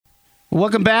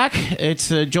Welcome back. It's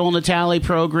the Joel Natale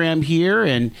program here,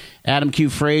 and Adam Q.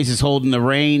 Fraze is holding the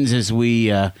reins as we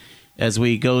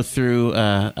go through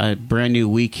a brand new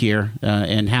week here.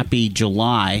 And happy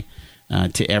July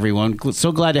to everyone.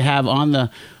 So glad to have on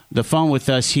the phone with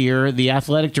us here the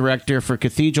athletic director for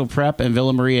Cathedral Prep and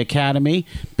Villa Maria Academy,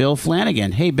 Bill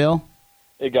Flanagan. Hey, Bill.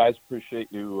 Hey, guys. Appreciate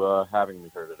you having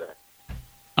me here today.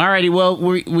 All righty. Well,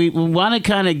 we want to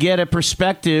kind of get a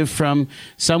perspective from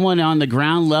someone on the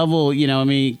ground level. I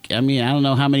mean, I don't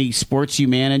know how many sports you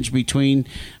manage between,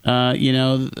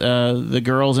 the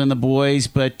girls and the boys.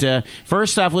 But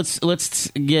first off, let's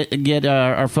get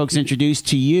our folks introduced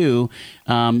to you.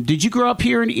 Did you grow up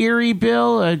here in Erie,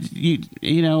 Bill? How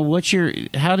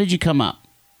did you come up?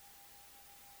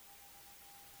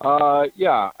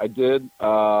 Yeah, I did.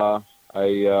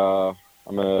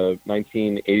 I'm a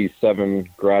 1987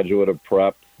 graduate of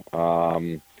prep,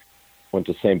 went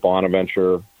to St.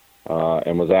 Bonaventure,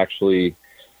 and was actually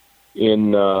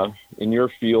in your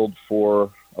field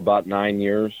for about 9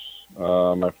 years.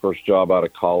 My first job out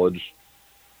of college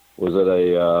was at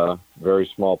a very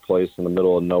small place in the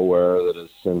middle of nowhere that has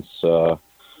since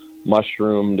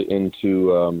mushroomed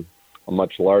into a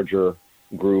much larger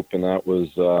group, and that was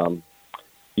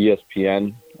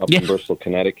ESPN up in Bristol,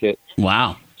 Connecticut.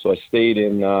 Wow. So I stayed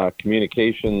in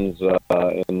communications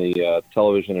in the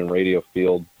television and radio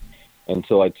field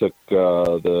until I took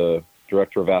the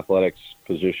director of athletics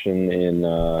position in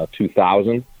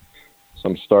 2000. So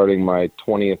I'm starting my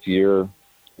 20th year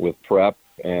with prep,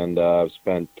 and I've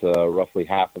spent roughly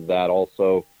half of that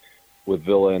also with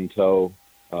Villa in tow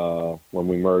when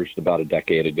we merged about a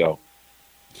decade ago.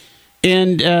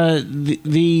 And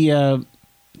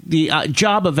the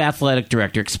job of athletic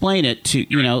director, explain it to,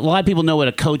 a lot of people know what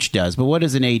a coach does, but what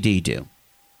does an AD do?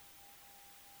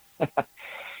 It's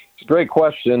a great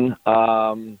question.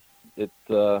 There's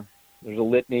a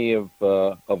litany of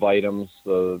items.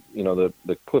 The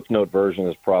Cliff Note version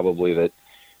is probably that,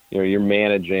 you're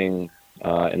managing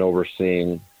and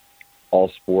overseeing all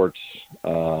sports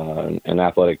and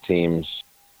athletic teams.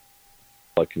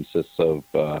 It consists of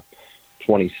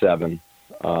 27.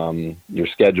 You're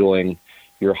scheduling,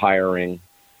 you're hiring,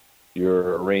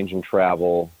 you're arranging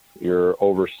travel, you're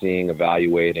overseeing,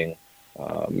 evaluating,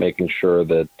 making sure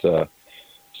that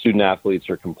student athletes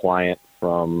are compliant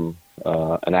from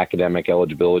an academic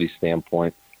eligibility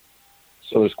standpoint.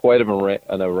 So there's quite an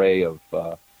array of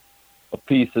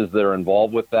pieces that are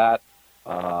involved with that.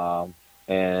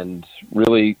 And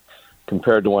really,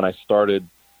 compared to when I started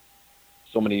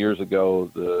so many years ago,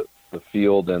 the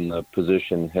field and the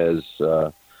position has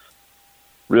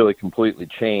really completely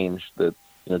changed. That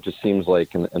it just seems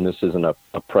like, and this isn't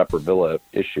a prep or Villa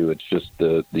issue, it's just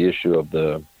the issue of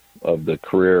the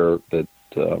career, that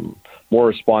more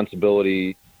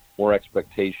responsibility, more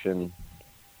expectation,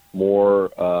 more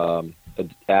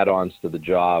add-ons to the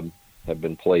job have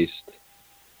been placed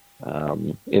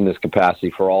in this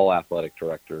capacity for all athletic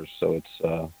directors. So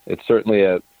it's certainly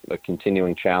a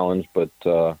continuing challenge, but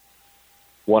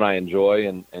one I enjoy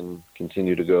and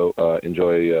continue to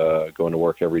enjoy going to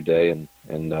work every day and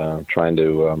trying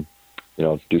to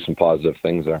do some positive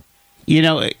things there.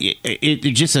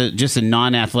 It's just a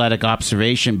non-athletic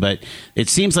observation, but it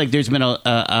seems like there's been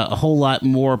a whole lot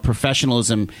more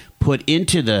professionalism put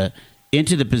into the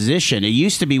position. It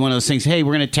used to be one of those things, hey,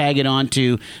 we're going to tag it on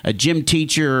to a gym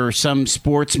teacher or some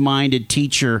sports-minded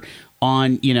teacher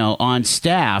on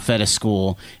staff at a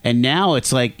school. And now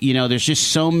it's like, there's just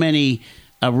so many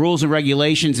rules and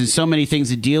regulations and so many things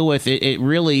to deal with. It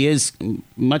really is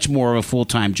much more of a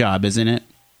full-time job, isn't it?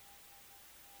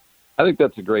 I think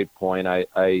that's a great point.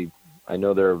 I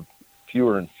know there are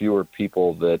fewer and fewer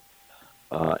people that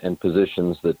in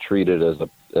positions that treat it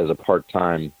as a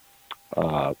part-time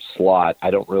slot.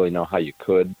 I don't really know how you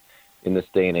could in this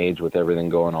day and age with everything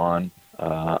going on.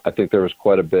 I think there was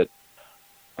quite a bit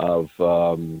of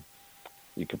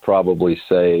you could probably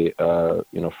say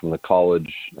from the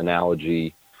college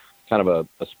analogy, kind of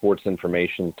a sports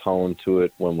information tone to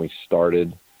it when we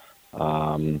started,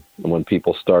 and when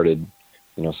people started,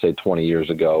 say 20 years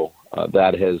ago.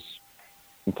 That has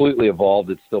completely evolved.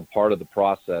 It's still part of the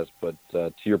process, but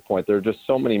to your point, there are just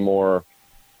so many more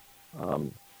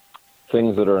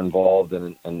things that are involved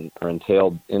and are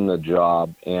entailed in the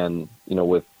job. And,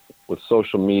 with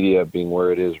social media being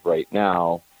where it is right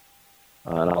now,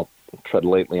 and I'll tread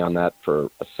lightly on that for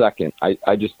a second,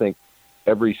 I just think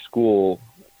every school,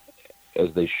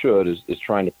 as they should, is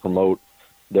trying to promote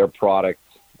their product,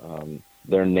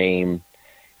 their name,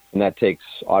 and that takes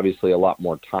obviously a lot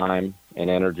more time and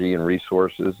energy and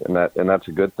resources, and that's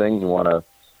a good thing. You want to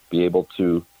be able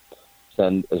to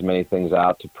send as many things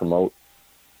out to promote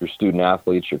your student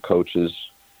athletes, your coaches,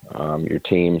 your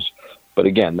teams. But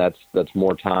again, that's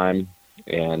more time,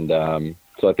 and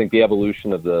so I think the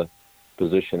evolution of the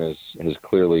position has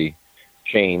clearly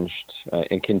changed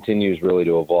and continues really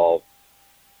to evolve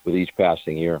with each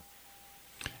passing year.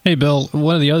 Hey, Bill,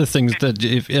 one of the other things that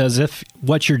as if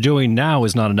what you're doing now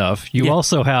is not enough, you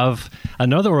also have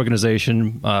another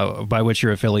organization by which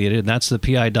you're affiliated, and that's the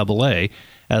PIAA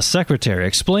as secretary.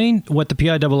 Explain what the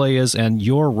PIAA is and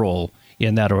your role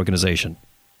in that organization.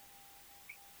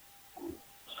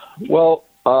 Well,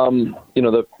 the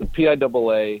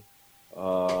PIAA,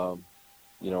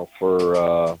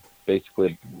 for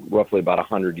basically roughly about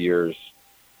 100 years,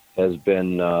 has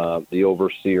been the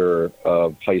overseer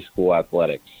of high school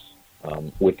athletics.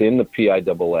 Within the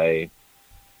PIAA,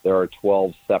 there are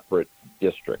 12 separate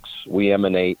districts. We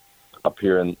emanate up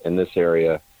here in this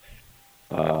area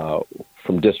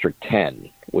from District 10.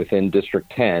 Within District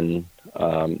 10,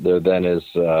 there then is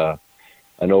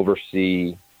an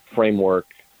oversee framework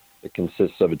that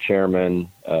consists of a chairman,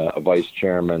 a vice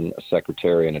chairman, a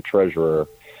secretary, and a treasurer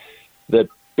that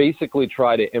basically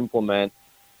try to implement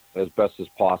as best as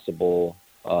possible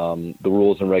the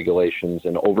rules and regulations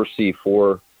and oversee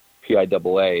for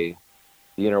PIAA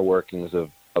the inner workings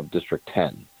of District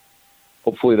 10.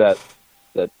 Hopefully that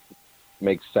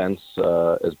makes sense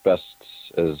as best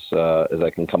as I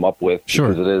can come up with. Sure.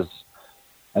 Because it is,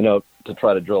 I know to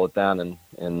try to drill it down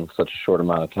in such a short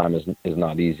amount of time is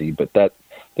not easy, but that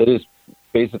is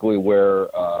basically where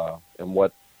and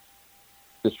what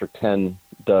District 10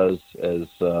 does as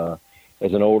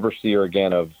an overseer,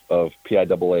 again, of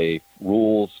PIAA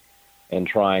rules and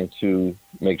trying to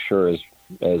make sure as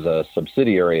a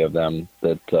subsidiary of them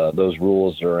that those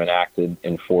rules are enacted,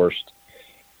 enforced,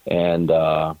 and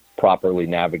properly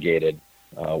navigated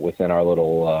within our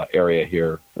little area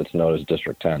here that's known as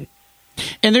District 10.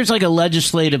 And there's like a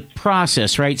legislative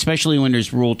process, right? Especially when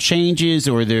there's rule changes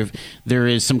or there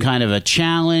is some kind of a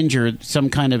challenge or some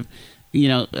kind of,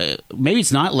 maybe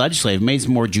it's not legislative, maybe it's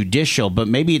more judicial, but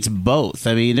maybe it's both.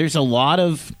 I mean, there's a lot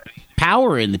of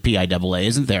power in the PIAA,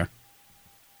 isn't there?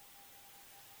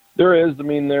 There is. I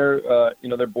mean, their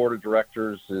board of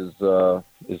directors is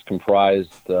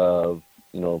comprised of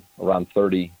around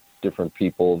 30 different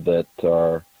people that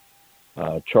are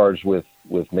charged with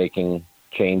making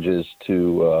changes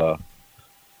to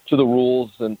the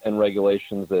rules and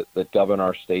regulations that govern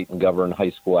our state and govern high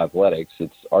school athletics.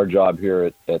 It's our job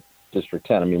here at District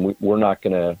 10. I mean,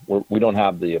 we don't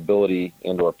have the ability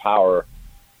and or power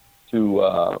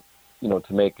to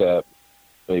make a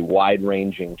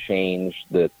wide-ranging change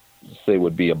that, say,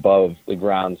 would be above the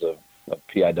grounds of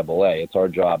PIAA. It's our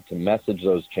job to message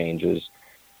those changes,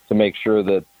 to make sure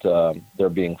that they're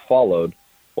being followed,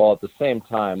 while at the same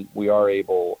time we are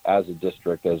able, as a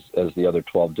district, as the other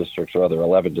 12 districts or other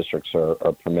 11 districts are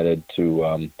permitted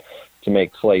to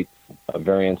make slight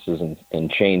variances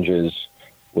and changes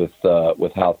with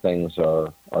how things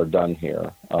are done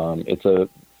here. It's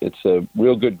a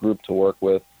real good group to work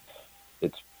with.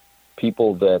 It's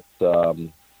people that are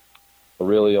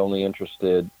really only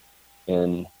interested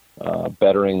in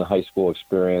bettering the high school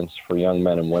experience for young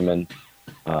men and women.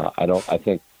 I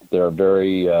think they're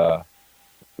very,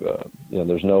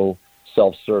 there's no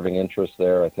self-serving interest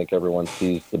there. I think everyone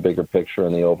sees the bigger picture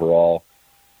and the overall,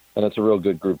 and it's a real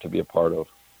good group to be a part of.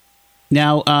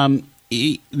 Now,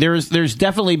 there's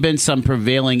definitely been some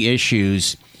prevailing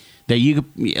issues that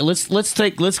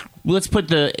let's put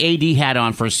the AD hat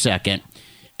on for a second.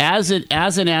 As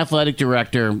an athletic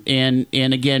director, and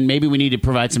again, maybe we need to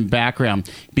provide some background,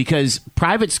 because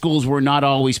private schools were not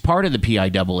always part of the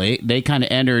PIAA. They kind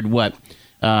of entered in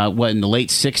the late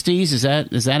 60s? Is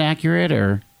that accurate,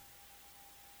 or?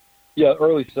 Yeah,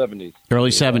 early 70s. Early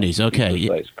 70s. Okay,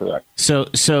 precise, correct.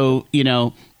 So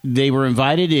they were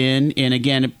invited in, and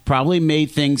again, it probably made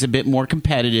things a bit more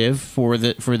competitive for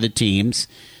the teams.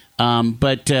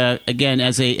 But again,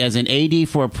 as an AD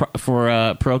for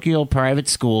a parochial private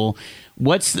school,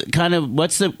 what's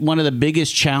one of the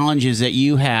biggest challenges that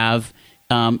you have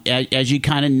as you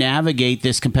kind of navigate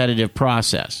this competitive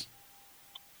process?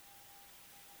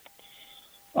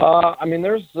 I mean,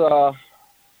 there's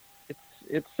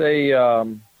it's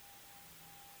an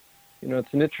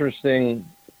interesting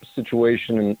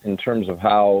situation in terms of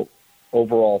how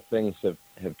overall things have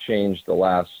changed the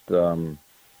last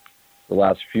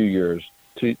few years.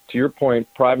 To your point,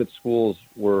 private schools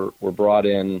were brought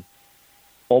in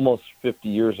almost 50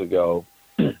 years ago,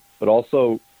 but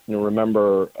also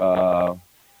remember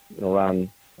around,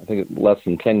 I think less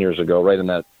than 10 years ago, right in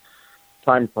that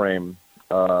time frame,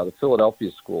 the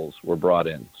Philadelphia schools were brought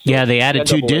in. So yeah, they added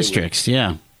two districts.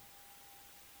 Yeah,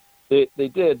 they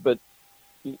did, but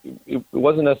it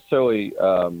wasn't necessarily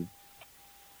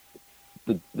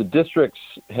the districts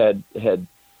had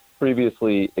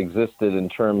previously existed in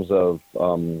terms of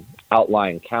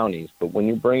outlying counties, but when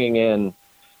you're bringing in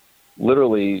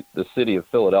literally the city of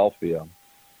Philadelphia,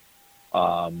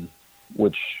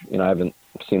 which I haven't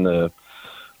seen a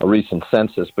recent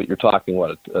census, but you're talking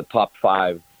a top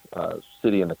 5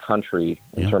 city in the country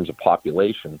in terms of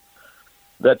population.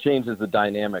 That changes the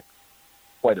dynamic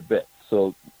quite a bit.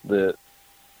 So the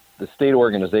state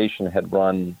organization had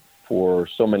run for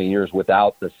so many years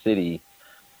without the city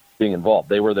being involved.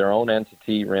 They were their own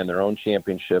entity, ran their own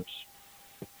championships,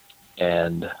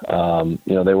 and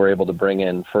they were able to bring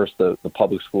in first the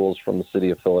public schools from the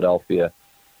city of Philadelphia,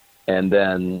 and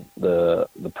then the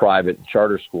private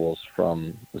charter schools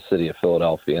from the city of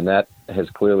Philadelphia. And that has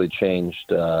clearly changed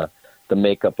the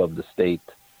makeup of the state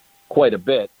quite a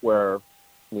bit, where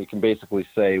we can basically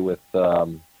say with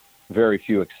very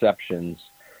few exceptions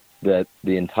that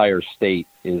the entire state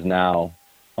is now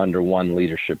under one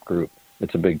leadership group.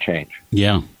 It's a big change.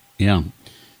 Yeah.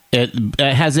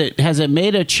 Has it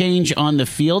made a change on the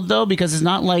field, though? Because it's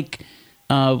not like,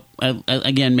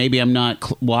 again, maybe I'm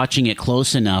not watching it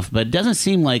close enough, but it doesn't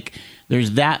seem like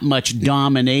there's that much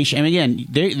domination. I mean, again,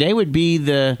 they would be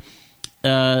the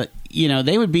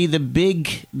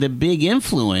big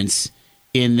influence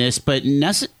in this, but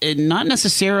not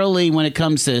necessarily when it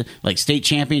comes to like state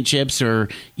championships or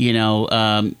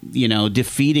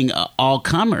defeating all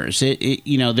comers.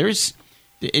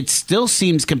 It still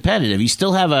seems competitive. You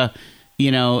still have a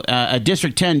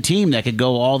District 10 team that could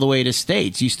go all the way to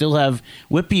states. You still have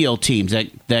WPIAL teams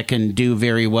that can do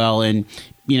very well, and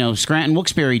Scranton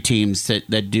Wilkes-Barre teams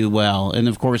that do well, and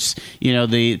of course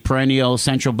the perennial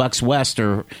Central Bucks West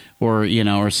or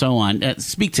so on.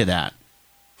 Speak to that.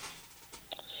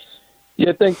 Yeah,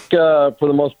 I think for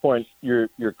the most part you're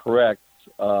correct.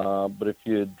 But if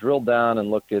you drill down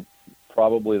and look at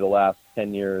probably the last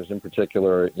 10 years in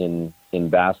particular in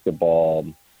basketball,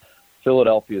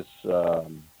 Philadelphia's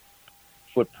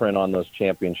footprint on those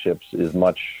championships is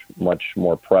much, much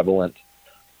more prevalent.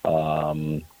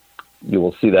 You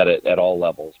will see that at all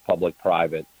levels, public,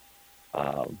 private.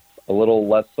 A little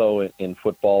less so in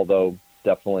football, though,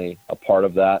 definitely a part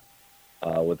of that,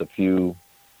 with a few,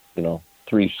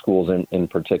 3 schools in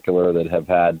particular that have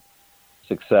had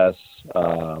success,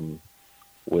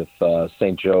 with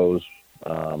St. Joe's,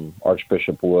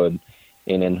 Archbishop Wood,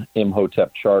 and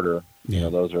Imhotep Charter. Yeah.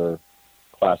 Those are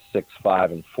class 6,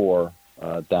 5, and 4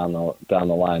 down the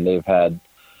line. They've had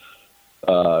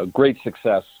great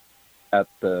success at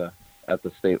the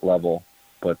state level,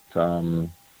 but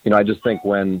I just think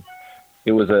when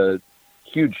it was a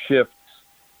huge shift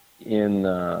in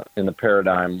the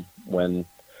paradigm when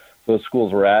those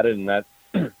schools were added, and that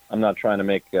I'm not trying to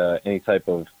make any type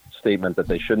of statement that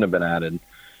they shouldn't have been added.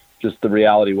 Just the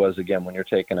reality was, again, when you're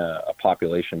taking a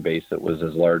population base that was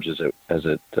as large as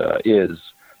it is,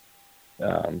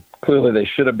 clearly they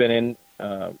should have been in.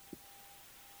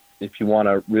 If you want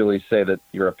to really say that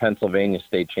you're a Pennsylvania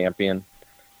state champion,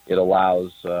 it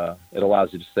allows you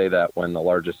to say that when the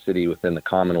largest city within the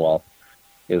Commonwealth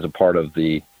is a part of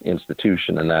the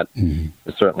institution, and that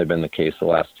has certainly been the case the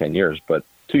last 10 years. But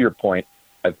to your point,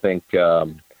 I think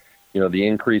the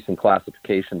increase in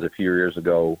classifications a few years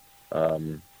ago,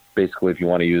 basically, if you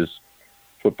want to use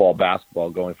football, basketball,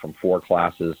 going from 4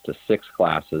 classes to 6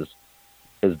 classes,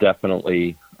 has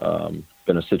definitely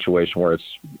been a situation where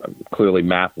it's clearly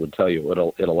math would tell you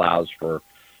it allows for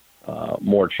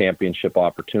more championship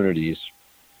opportunities.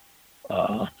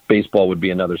 Baseball would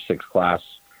be another 6-class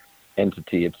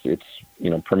entity. It's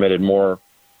permitted more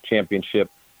championship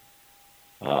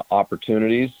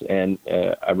opportunities, and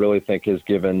I really think has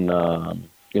given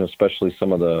especially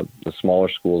some of the smaller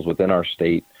schools within our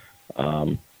state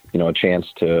a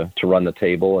chance to run the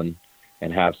table and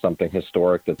have something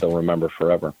historic that they'll remember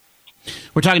forever.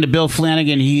 We're talking to Bill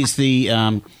Flanagan. He's the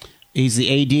AD.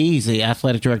 He's the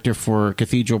athletic director for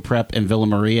Cathedral Prep in Villa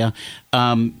Maria.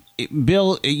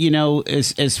 Bill,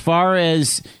 as far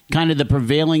as kind of the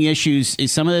prevailing issues,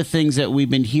 is some of the things that we've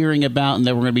been hearing about and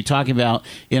that we're going to be talking about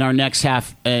in our next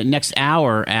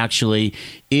hour, actually,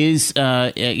 is,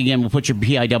 again, we'll put your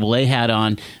PIAA hat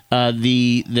on,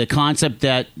 the concept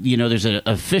that, there's an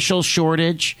official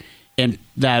shortage, and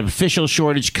that official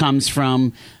shortage comes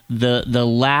from the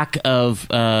lack of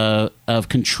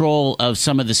control of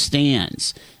some of the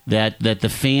stands. That the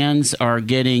fans are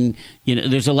getting,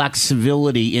 there's a lack of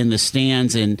civility in the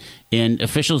stands, and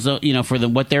officials, for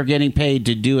what they're getting paid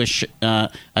to do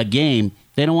a game,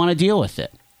 they don't want to deal with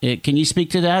it. Can you speak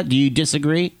to that? Do you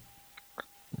disagree?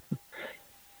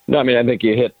 No, I mean, I think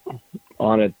you hit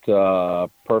on it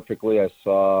perfectly. I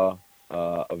saw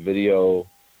a video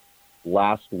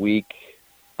last week.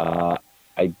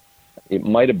 It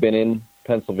might have been in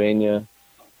Pennsylvania.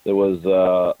 There was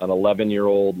an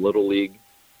 11-year-old Little League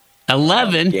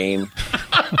 11 game.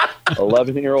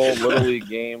 11-year-old Little League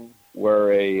game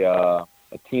where a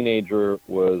teenager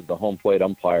was the home plate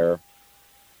umpire.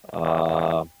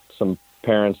 Some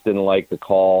parents didn't like the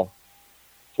call.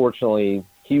 Fortunately,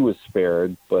 he was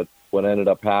spared, but what ended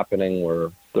up happening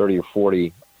were 30 or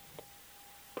 40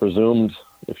 presumed,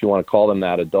 if you want to call them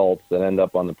that, adults that end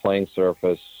up on the playing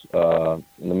surface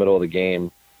in the middle of the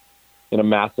game in a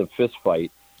massive fist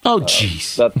fight. Oh,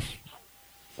 jeez.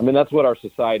 That's what our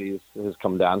society has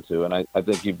come down to, and I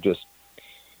think you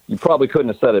probably couldn't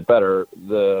have said it better.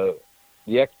 The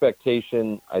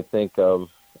expectation, I think, of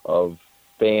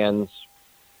fans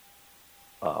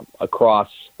across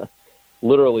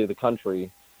literally the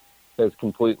country has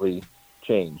completely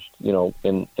changed.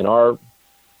 In our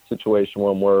situation,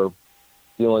 when we're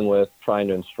dealing with trying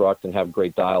to instruct and have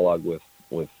great dialogue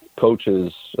with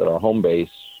coaches at our home base,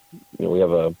 we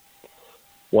have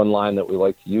one line that we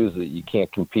like to use, that you can't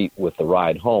compete with the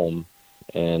ride home.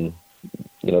 And,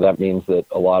 that means that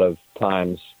a lot of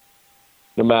times,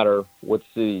 no matter what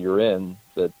city you're in,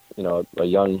 that, a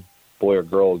young boy or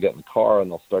girl will get in the car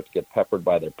and they'll start to get peppered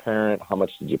by their parent. How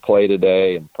much did you play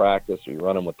today in practice? Are you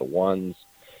running with the ones?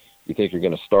 You think you're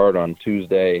going to start on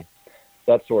Tuesday?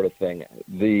 That sort of thing.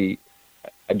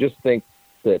 I just think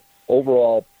that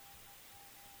overall,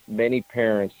 many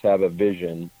parents have a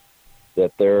vision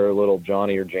that their little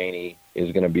Johnny or Janie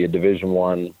is going to be a Division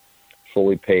I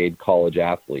fully paid college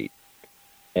athlete.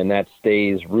 And that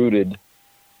stays rooted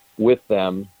with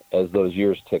them as those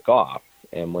years tick off.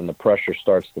 And when the pressure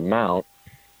starts to mount,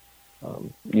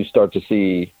 you start to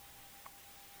see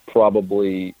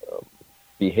probably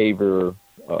behavior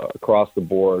across the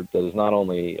board that is not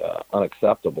only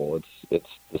unacceptable, it's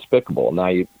despicable. Now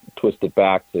you twist it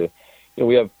back to,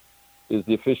 is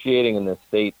the officiating in this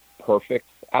state perfect?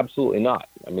 Absolutely not.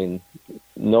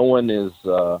 No one is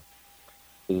the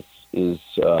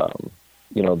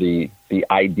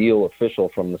ideal official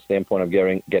from the standpoint of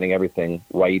getting everything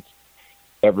right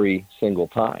every single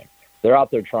time. They're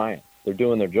out there trying. They're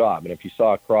doing their job. And if you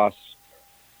saw across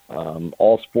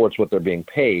all sports what they're being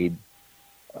paid,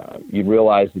 you'd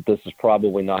realize that this is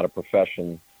probably not a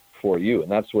profession for you.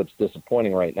 And that's what's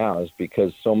disappointing right now, is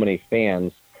because so many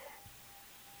fans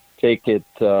take it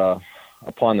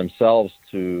upon themselves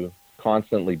to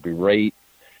constantly berate,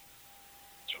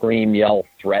 scream, yell,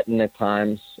 threaten at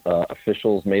times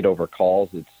officials made over calls.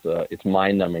 It's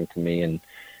mind-numbing to me, and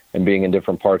being in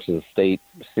different parts of the state,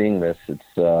 seeing this,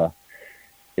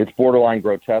 it's borderline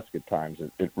grotesque at times.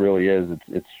 It really is.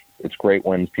 It's great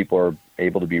when people are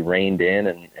able to be reined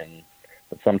in,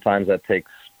 but sometimes that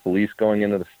takes police going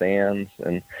into the stands.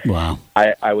 And wow,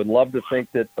 I would love to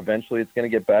think that eventually it's going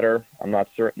to get better. I'm not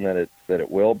certain that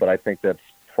it will, but I think that's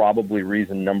probably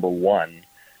reason number one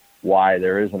why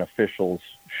there is an officials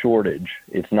shortage.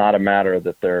 It's not a matter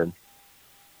that they're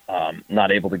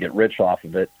not able to get rich off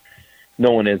of it.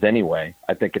 No one is anyway.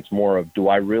 I think it's more of, do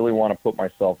I really want to put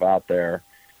myself out there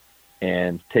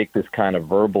and take this kind of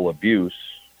verbal abuse,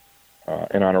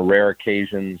 and on a rare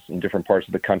occasions in different parts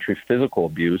of the country, physical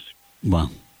abuse, wow,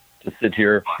 to sit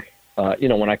here,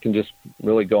 when I can just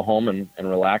really go home and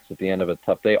relax at the end of a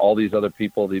tough day. All these other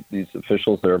people, these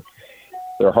officials, they're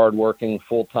hardworking,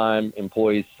 full-time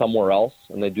employees somewhere else,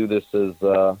 and they do this as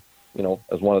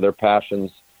one of their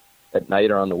passions at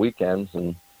night or on the weekends,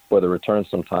 and where the return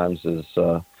sometimes is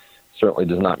certainly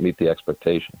does not meet the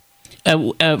expectation.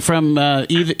 From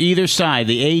either side,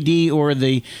 the AD or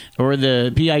the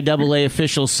PIAA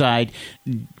official side,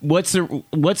 what's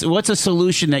a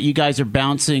solution that you guys are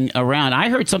bouncing around? I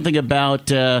heard something about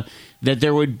that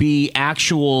there would be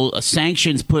actual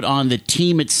sanctions put on the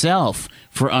team itself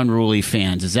for unruly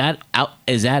fans. Is that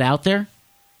out there?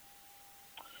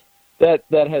 That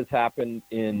has happened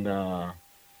in.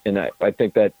 And I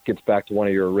think that gets back to one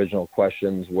of your original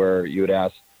questions where you had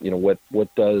asked,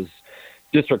 what does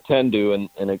District 10 do?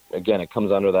 And again, it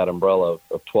comes under that umbrella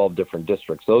of 12 different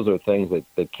districts. Those are things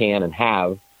that can and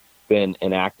have been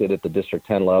enacted at the District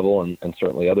 10 level, and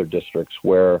certainly other districts,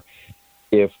 where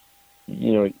if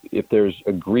there's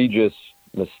egregious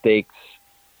mistakes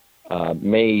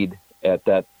made at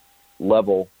that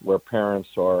level where parents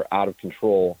are out of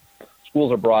control,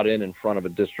 schools are brought in front of a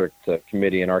district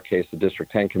committee, in our case, the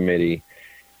District 10 committee,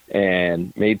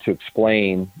 and made to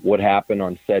explain what happened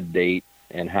on said date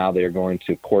and how they're going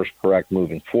to course correct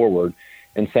moving forward.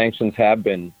 And sanctions have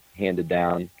been handed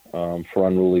down for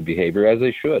unruly behavior, as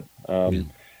they should.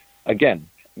 Again,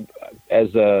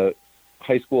 as a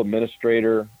high school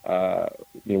administrator,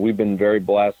 we've been very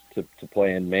blessed to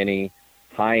play in many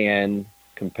high-end,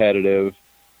 competitive,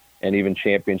 and even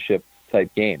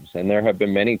championship-type games. And there have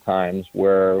been many times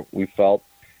where we felt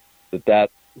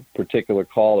that particular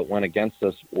call that went against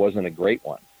us wasn't a great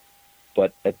one.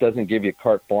 But it doesn't give you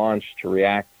carte blanche to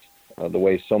react the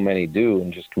way so many do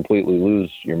and just completely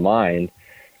lose your mind.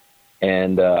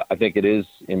 And I think it is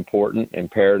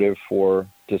imperative for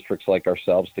districts like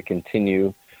ourselves to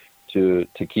continue to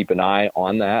keep an eye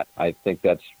on that. I think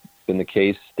that's been the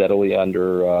case steadily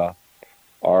under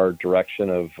our direction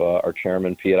of our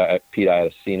chairman, Pete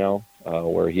Iacino,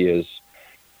 where he has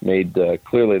made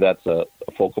clearly that's a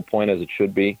focal point, as it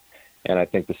should be. And I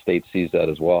think the state sees that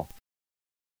as well.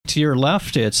 To your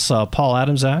left, it's Paul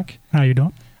Adamczak. How you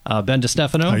doing? Ben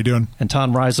DiStefano. How you doing? And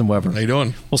Tom Reisenweber. How you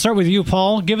doing? We'll start with you,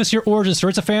 Paul. Give us your origin story.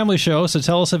 It's a family show, so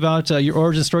tell us about your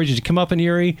origin story. Did you come up in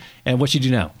Erie, and what you do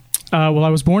now? Well, I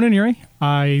was born in Erie.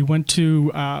 I went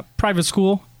to private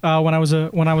school when I was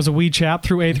a wee chap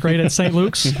through 8th grade at St.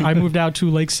 Luke's. I moved out to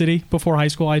Lake City before high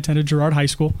school. I attended Girard High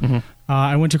School. Mm-hmm.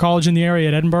 I went to college in the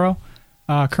area at Edinboro.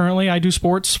 Currently, I do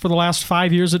sports for the last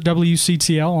 5 years at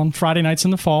WCTL on Friday nights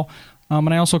in the fall,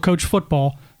 and I also coach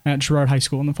football at Girard High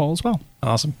School in the fall as well.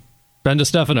 Awesome. Ben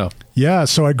DiStefano. Yeah,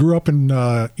 so I grew up in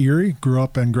Erie, grew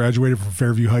up and graduated from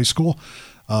Fairview High School.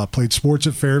 Played sports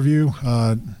at Fairview,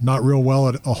 not real well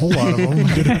at a whole lot of them.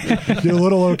 Did a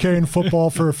little okay in football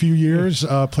for a few years.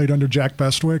 Played under Jack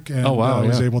Bestwick, and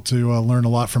was able to learn a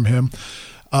lot from him.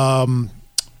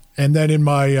 And then in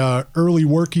my early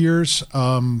work years,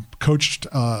 coached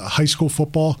high school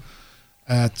football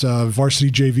at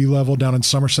varsity JV level down in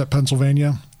Somerset,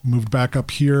 Pennsylvania. Moved back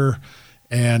up here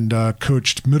and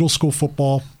coached middle school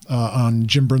football on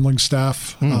Jim Brindling's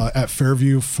staff at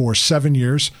Fairview for 7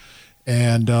 years.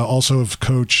 And also have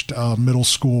coached middle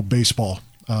school baseball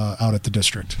out at the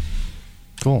district.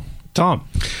 Cool. Tom.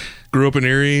 Grew up in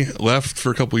Erie, left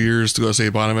for a couple years to go to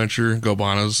St. Bonaventure, go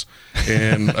Bonas.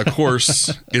 And, of course,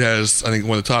 it has, I think,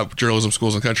 one of the top journalism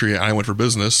schools in the country. I went for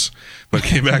business, but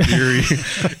came back to Erie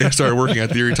and started working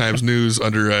at the Erie Times News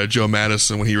under Joe Mattis.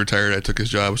 And when he retired, I took his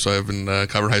job. So I've been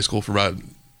covered high school for about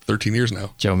 13 years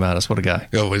now. Joe Mattis, what a guy.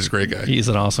 Oh, he's a great guy. He's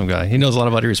an awesome guy. He knows a lot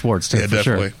about Erie sports, too, yeah, for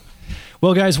definitely. Sure.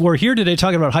 Well, guys, we're here today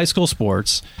talking about high school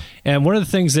sports, and one of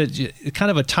the things that, kind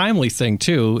of a timely thing,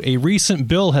 too, a recent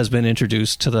bill has been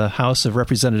introduced to the House of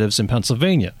Representatives in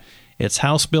Pennsylvania. It's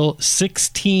House Bill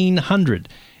 1600,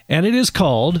 and it is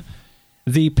called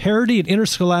the Parity in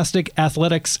Interscholastic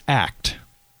Athletics Act,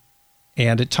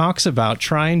 and it talks about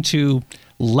trying to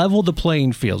level the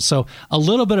playing field. So a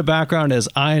little bit of background as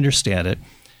I understand it.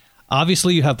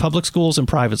 Obviously, you have public schools and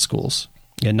private schools.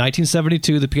 In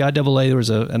 1972, the PIAA, there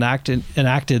was an act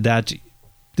enacted that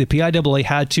the PIAA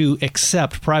had to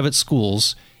accept private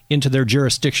schools into their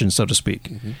jurisdiction, so to speak.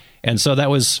 Mm-hmm. And so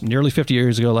that was nearly 50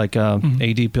 years ago, like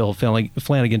A.D. Bill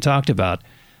Flanagan talked about.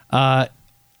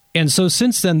 And so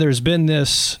since then, there's been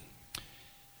this,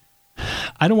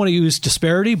 I don't want to use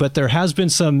disparity, but there has been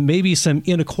maybe some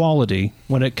inequality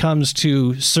when it comes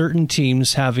to certain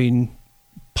teams having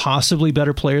possibly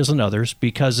better players than others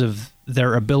because of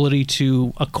their ability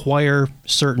to acquire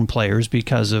certain players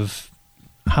because of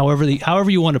however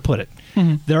you want to put it.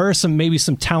 Mm-hmm. There are maybe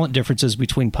some talent differences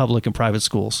between public and private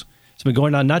schools. It's been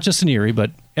going on not just in Erie,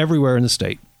 but everywhere in the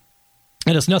state.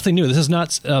 And it's nothing new. This is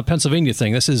not a Pennsylvania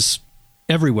thing. This is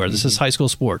everywhere. This is high school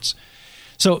sports.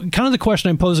 So kind of the question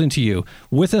I'm posing to you,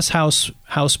 with this House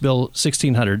Bill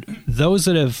 1600, those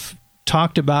that have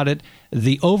talked about it,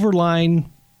 the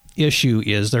overlying issue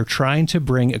is they're trying to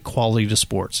bring equality to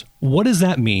sports. What does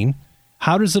that mean?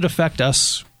 How does it affect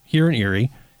us here in Erie?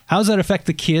 How does that affect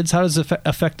the kids? How does it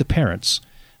affect the parents?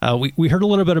 We heard a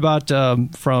little bit about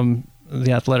from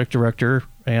the athletic director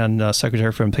and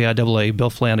secretary from PIAA, Bill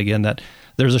Flanagan, that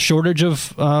there's a shortage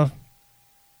of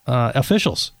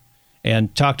officials,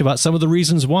 and talked about some of the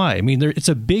reasons why. I mean,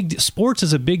 sports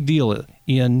is a big deal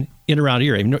in around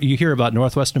Erie. I mean, you hear about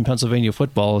Northwestern Pennsylvania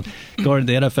football going to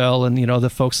the NFL, and the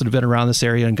folks that have been around this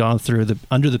area and gone through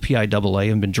under the PIAA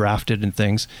and been drafted and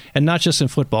things, and not just in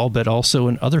football, but also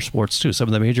in other sports too, some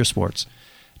of the major sports.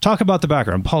 Talk about the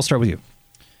background. Paul, start with you.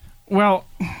 Well,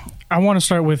 I want to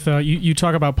start with you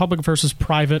talk about public versus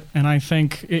private, and I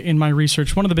think in my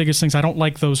research, one of the biggest things, I don't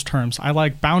like those terms. I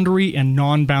like boundary and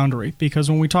non-boundary, because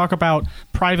when we talk about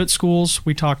private schools,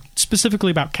 we talk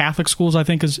specifically about Catholic schools, I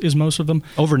think is most of them.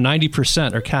 Over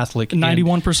 90% are Catholic.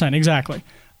 91%, exactly.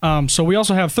 So we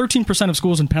also have 13% of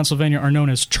schools in Pennsylvania are known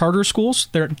as charter schools.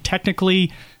 They're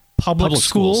technically public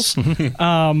schools.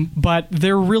 But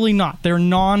they're really not. They're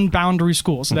non-boundary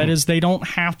schools. That is, they don't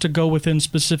have to go within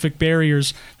specific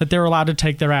barriers that they're allowed to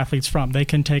take their athletes from. They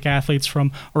can take athletes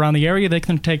from around the area. They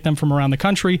can take them from around the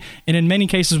country. And in many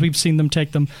cases, we've seen them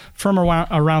take them from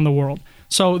around the world.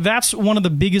 So that's one of the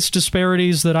biggest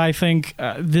disparities that I think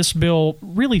this bill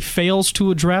really fails to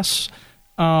address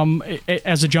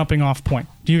as a jumping off point.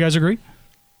 Do you guys agree?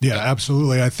 Yeah,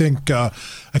 absolutely. I think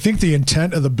the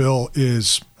intent of the bill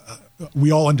is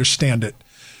we all understand it.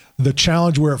 The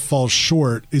challenge where it falls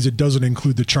short is it doesn't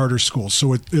include the charter schools.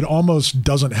 So it almost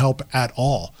doesn't help at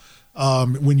all.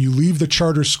 When you leave the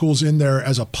charter schools in there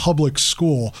as a public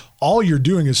school, all you're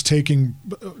doing is taking,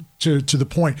 to the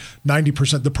point,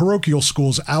 90% the parochial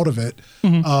schools out of it,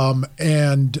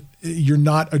 and you're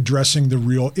not addressing the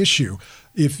real issue.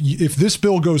 If this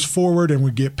bill goes forward and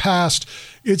we get passed,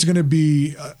 it's going to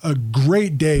be a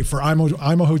great day for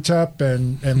Imhotep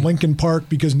and Lincoln Park,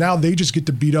 because now they just get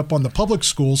to beat up on the public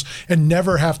schools and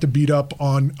never have to beat up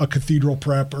on a Cathedral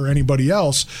Prep or anybody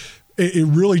else. It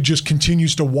really just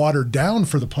continues to water down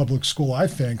for the public school, I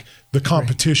think, the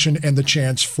competition and the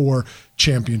chance for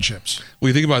championships. When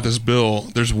you think about this bill,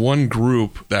 there's one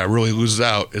group that really loses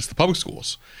out. It's the public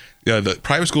schools. Yeah, the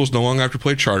private schools no longer have to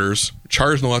play charters.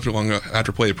 Charters no longer have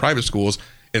to play private schools,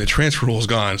 and the transfer rule is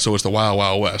gone. So it's the wild,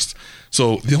 wild west.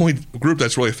 So the only group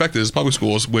that's really affected is public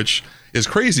schools, which is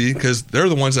crazy because they're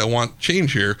the ones that want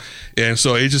change here. And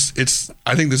so I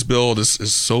think this bill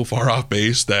is so far off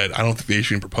base that I don't think they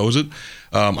should even propose it.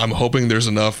 I'm hoping there's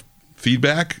enough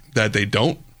feedback that they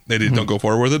don't go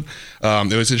forward with it.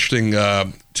 It was interesting.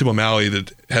 Tim O'Malley,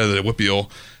 the head of the WPIAL,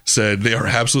 said they are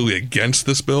absolutely against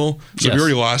this bill. So if you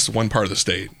already lost one part of the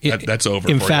state, that's over.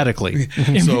 Emphatically.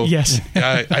 So yes.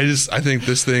 I think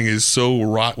this thing is so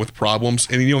wrought with problems.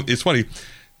 And it's funny.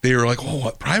 They were like,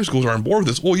 "Oh, private schools are on board with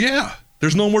this." Well, yeah.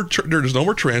 There's no more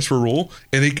transfer rule,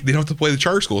 and they don't have to play the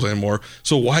charter schools anymore.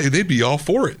 So why they'd be all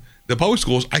for it? The public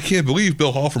schools, I can't believe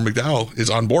Bill Hall from McDowell is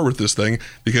on board with this thing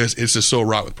because it's just so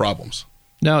wrought with problems.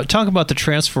 Now, talk about the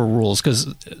transfer rules, because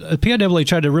the PIAA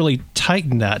tried to really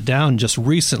tighten that down just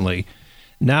recently.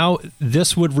 Now,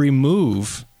 this would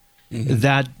remove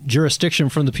that jurisdiction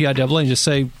from the PIAA and just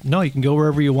say, no, you can go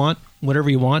wherever you want, whatever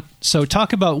you want. So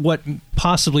talk about what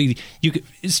possibly you could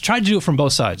try to do it from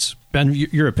both sides. Ben,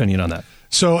 your opinion on that.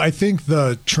 So I think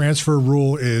the transfer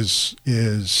rule is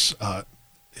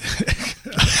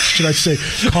should I say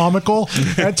comical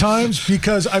at times?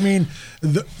 Because, I mean,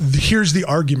 here's the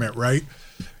argument, right?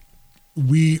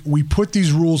 We put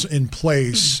these rules in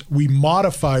place, we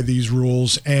modify these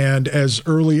rules, and as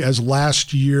early as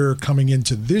last year coming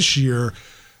into this year,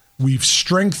 we've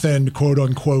strengthened, quote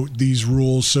unquote, these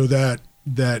rules so that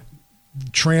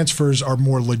transfers are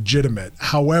more legitimate.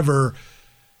 However,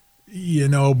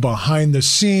 behind the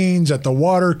scenes at the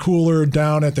water cooler,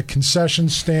 down at the concession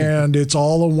stand, it's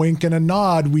all a wink and a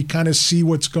nod. We kind of see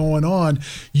what's going on.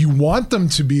 You want them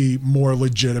to be more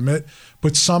legitimate,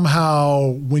 but somehow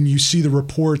when you see the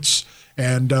reports,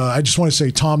 and I just want to say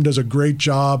Tom does a great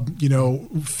job,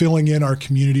 filling in our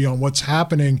community on what's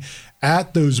happening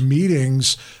at those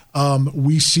meetings.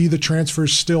 We see the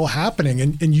transfers still happening,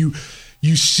 and you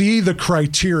see the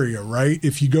criteria, right?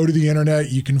 If you go to the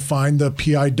internet, you can find the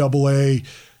PIAA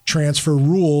transfer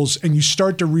rules, and you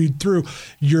start to read through.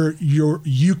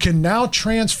 You can now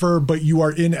transfer, but you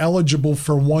are ineligible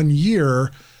for 1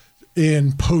 year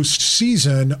in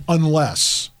postseason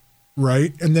unless,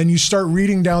 right? And then you start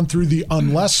reading down through the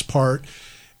unless part,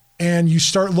 and you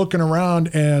start looking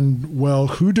around and, well,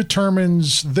 who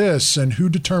determines this and who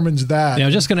determines that? Yeah,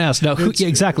 I'm just going to ask now,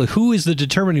 who is the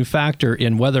determining factor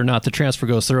in whether or not the transfer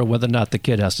goes through, or whether or not the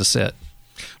kid has to sit?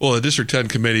 Well, the District 10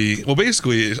 committee,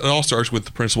 basically, it all starts with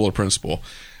the principal or principal.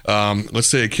 Let's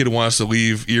say a kid wants to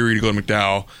leave Erie to go to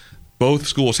McDowell. Both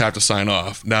schools have to sign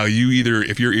off. Now,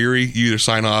 if you're Erie, you either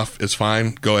sign off, it's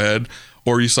fine, go ahead,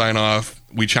 or you sign off,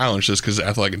 we challenge this because of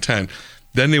athletic intent.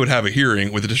 Then they would have a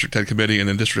hearing with the District 10 committee, and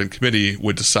the District 10 committee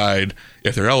would decide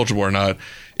if they're eligible or not.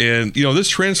 And, this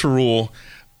transfer rule,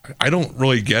 I don't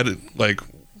really get it. Like,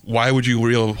 why would you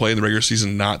be able to play in the regular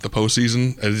season, not the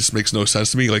postseason? It just makes no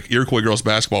sense to me. Like, Iroquois girls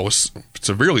basketball was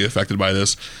severely affected by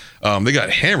this. They got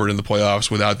hammered in the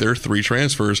playoffs without their 3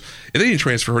 transfers. And they didn't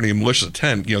transfer any malicious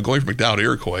intent. Going from McDowell to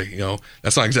Iroquois,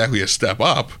 that's not exactly a step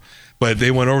up. But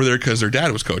they went over there because their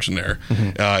dad was coaching there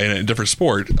in a different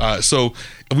sport. So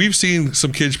we've seen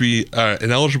some kids be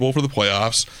ineligible for the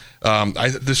playoffs.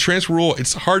 This transfer rule,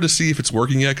 it's hard to see if it's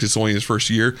working yet because it's only his first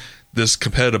year. This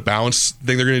competitive balance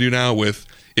thing they're going to do now with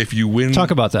if you win. Talk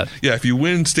about that. Yeah, if you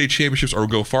win state championships or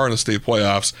go far in the state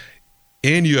playoffs,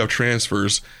 and you have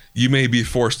transfers, you may be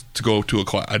forced to go to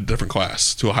a different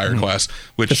class, to a higher class,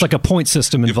 which It's like a point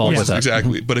system involved with that.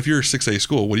 Exactly. But if you're a 6A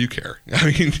school, what do you care?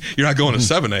 I mean, you're not going to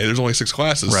 7A. There's only 6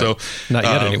 classes. Right. So Not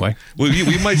yet, anyway.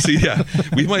 We might see,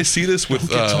 we might see this with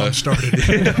Get Tom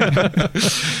started.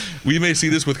 we may see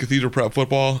this with Cathedral Prep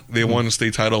football. They won a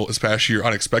state title this past year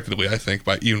unexpectedly, I think,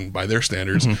 even by their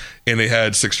standards, and they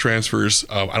had 6 transfers.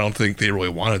 I don't think they really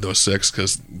wanted those 6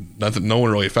 because no one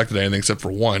really affected anything except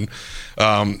for one.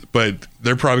 But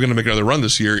they're probably going to make another run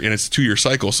this year, and it's a 2-year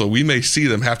cycle. So we may see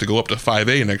them have to go up to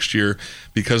 5A next year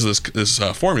because of this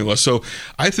formula. So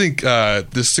I think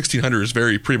this 1600 is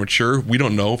very premature. We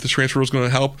don't know if this transfer rule is going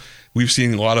to help. We've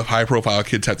seen a lot of high-profile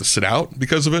kids have to sit out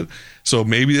because of it. So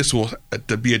maybe this will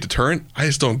be a deterrent. I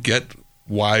just don't get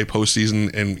why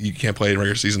postseason and you can't play in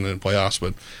regular season and playoffs,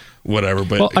 but whatever.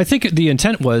 But well, I think the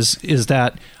intent is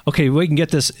that, okay, we can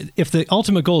get this. If the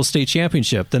ultimate goal is state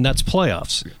championship, then that's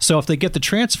playoffs. So if they get the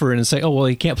transfer in and say, oh, well,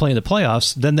 you can't play in the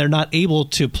playoffs, then they're not able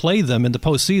to play them in the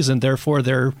postseason. Therefore,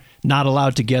 they're not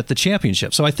allowed to get the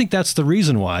championship. So I think that's the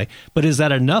reason why. But is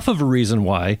that enough of a reason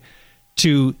why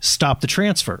to stop the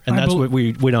transfer? And that's what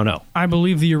we don't know. I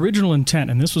believe the original intent,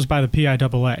 and this was by the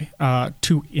PIAA,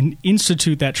 to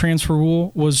institute that transfer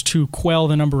rule was to quell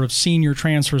the number of senior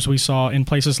transfers we saw in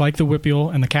places like the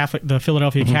WPIAL and the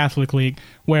Philadelphia Catholic League,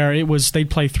 where it was they'd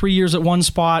play 3 years at one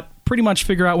spot, pretty much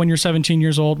figure out when you're 17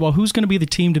 years old, well, who's going to be the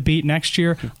team to beat next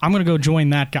year? I'm going to go join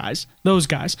those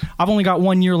guys. I've only got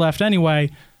 1 year left anyway,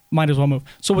 might as well move.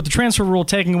 So with the transfer rule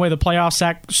taking away the playoffs,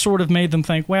 that sort of made them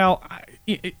think, well,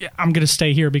 I'm going to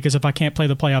stay here because if I can't play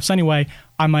the playoffs anyway,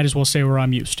 I might as well stay where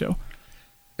I'm used to. And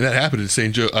that happened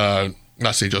at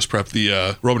not St. Joe's Prep,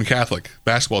 the Roman Catholic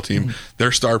basketball team.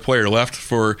 Their star player left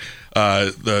for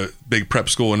the big prep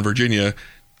school in Virginia,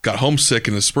 got homesick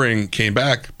in the spring, came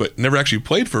back, but never actually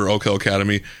played for Oak Hill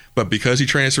Academy. But because he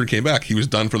transferred and came back, he was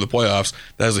done for the playoffs.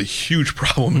 That is a huge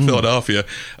problem in Philadelphia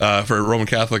for Roman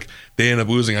Catholic. They ended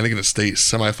up losing, I think, in the state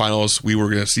semifinals. We were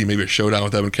going to see maybe a showdown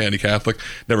with them in Kennedy Catholic.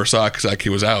 Never saw it because that kid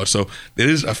was out. So it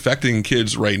is affecting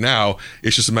kids right now.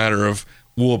 It's just a matter of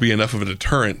will it be enough of a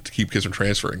deterrent to keep kids from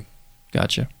transferring.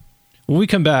 Gotcha. When we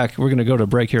come back, we're going to go to a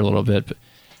break here a little bit. But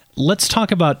let's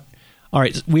talk about, all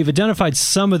right, we've identified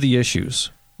some of the issues.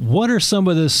 What are some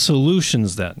of the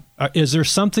solutions then? Is there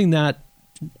something that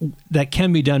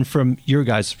can be done from your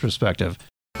guys' perspective?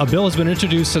 A bill has been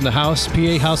introduced in the House,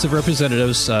 PA House of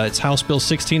Representatives. It's House Bill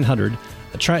 1600.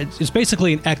 It's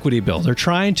basically an equity bill. They're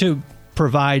trying to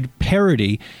provide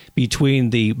parity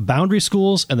between the boundary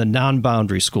schools and the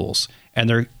non-boundary schools. And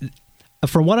they're,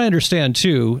 from what I understand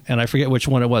too, and I forget which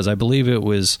one it was, I believe it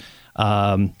was, it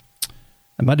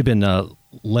might have been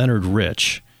Leonard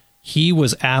Rich. He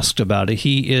was asked about it.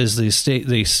 He is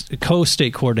the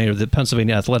co-state coordinator of the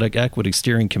Pennsylvania Athletic Equity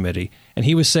Steering Committee, and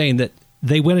he was saying that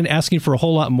they went in asking for a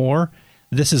whole lot more.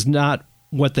 This is not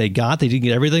what they got. They didn't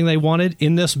get everything they wanted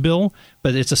in this bill,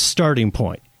 but it's a starting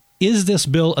point. Is this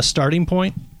bill a starting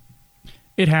point?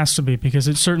 It has to be, because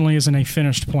it certainly isn't a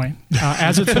finished point.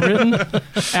 As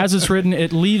it's written,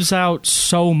 it leaves out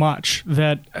so much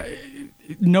that.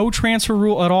 No transfer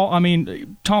rule at all. I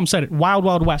mean, Tom said it, wild,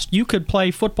 wild west. You could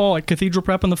play football at Cathedral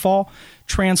Prep in the fall,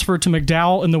 transfer to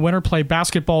McDowell in the winter, play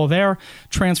basketball there,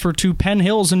 transfer to Penn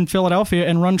Hills in Philadelphia,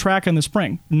 and run track in the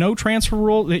spring. No transfer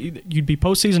rule. You'd be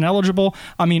postseason eligible.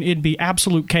 I mean, it'd be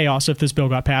absolute chaos if this bill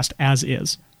got passed as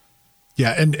is.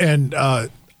 Yeah,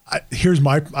 and here's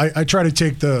I try to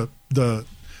take the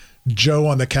Joe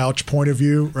on the couch point of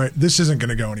view, right? This isn't going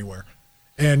to go anywhere.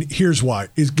 And here's why.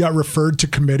 It got referred to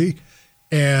committee.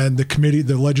 And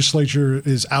the legislature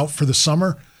is out for the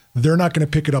summer. They're not going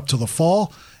to pick it up till the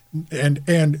fall.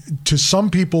 And to some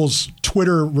people's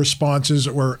Twitter responses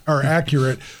are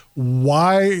accurate.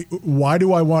 Why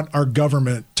do I want our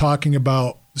government talking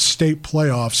about state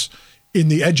playoffs in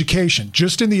the education,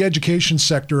 just in the education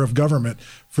sector of government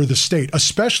for the state,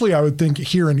 especially I would think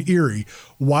here in Erie?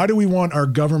 Why do we want our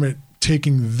government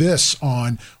taking this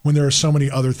on when there are so many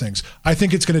other things? I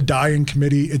think it's going to die in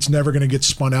committee. It's never going to get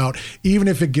spun out. Even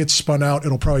if it gets spun out,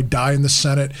 it'll probably die in the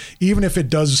Senate. Even if it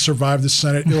does survive the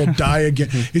Senate, it'll die again.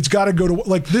 It's got to go to,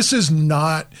 like, this is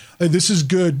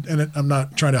good. And I'm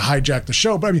not trying to hijack the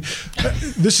show, but I mean,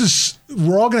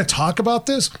 we're all going to talk about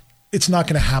this. It's not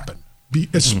going to happen.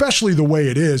 Especially the way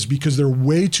it is, because there are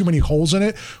way too many holes in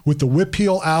it with the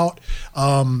WPIAL out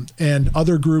and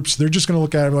other groups. They're just going to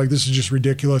look at it like, this is just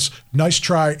ridiculous. Nice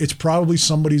try. It's probably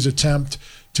somebody's attempt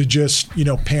to just,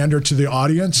 pander to the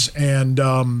audience and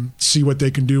see what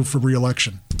they can do for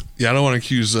re-election. Yeah, I don't want to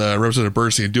accuse Representative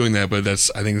Bernstein of doing that, but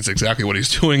I think that's exactly what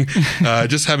he's doing.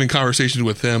 Just having conversations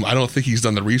with him. I don't think he's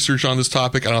done the research on this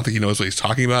topic. I don't think he knows what he's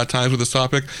talking about at times with this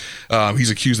topic. He's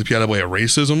accused the PIAA of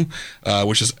racism,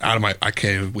 which is out of I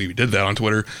can't even believe he did that on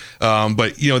Twitter.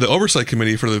 But the oversight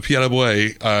committee for the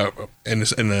PIAA and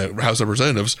the House of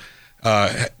Representatives,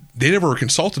 they never were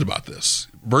consulted about this.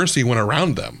 Bernstein went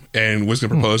around them and was going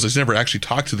to propose. He's never actually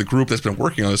talked to the group that's been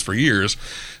working on this for years.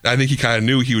 I think he kind of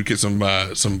knew he would get some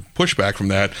pushback from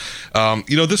that.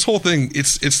 This whole thing,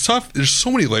 it's tough. There's so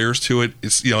many layers to it.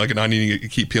 It's like an onion. You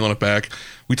keep peeling it back.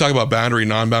 We talk about boundary,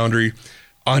 non-boundary.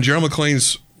 On General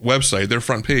McLean's website, their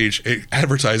front page, it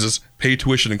advertises pay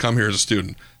tuition and come here as a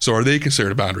student. So are they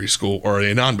considered a boundary school, or are they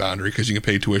a non-boundary because you can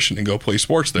pay tuition and go play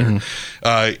sports there?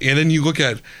 And then you look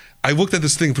at. I looked at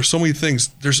this thing for so many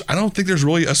things. I don't think there's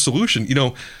really a solution.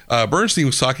 Bernstein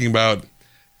was talking about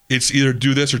it's either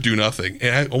do this or do nothing.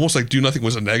 And almost like do nothing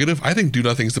was a negative. I think do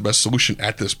nothing is the best solution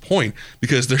at this point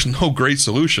because there's no great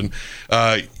solution.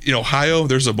 In Ohio,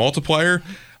 there's a multiplier.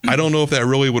 I don't know if that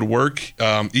really would work.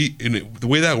 The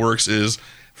way that works is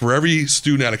for every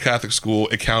student at a Catholic school,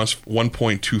 it counts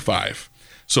 1.25.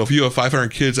 So if you have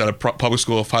 500 kids at a public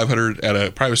school, 500 at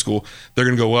a private school, they're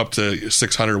going to go up to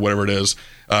 600, whatever it is,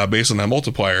 based on that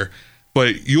multiplier.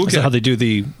 But you look at how they do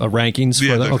the rankings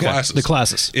for the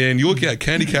classes. And you look at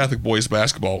Kennedy Catholic boys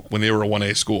basketball when they were a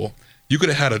 1A school. You could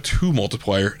have had a 2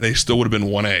 multiplier, and they still would have been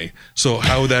 1A. So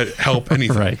how would that help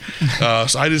anything? Right.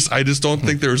 So I just don't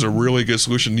think there's a really good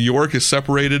solution. New York is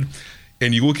separated,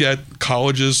 and you look at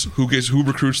colleges, who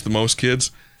recruits the most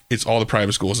kids. It's all the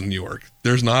private schools in New York.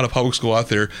 There's not a public school out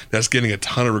there that's getting a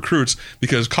ton of recruits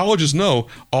because colleges know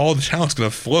all the talent's going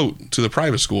to float to the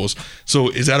private schools. So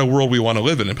is that a world we want to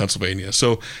live in Pennsylvania?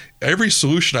 So every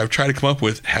solution I've tried to come up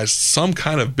with has some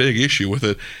kind of big issue with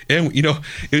it. And,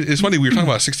 it's funny, we were talking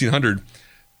about 1600.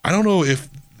 I don't know if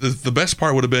the best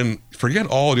part would have been forget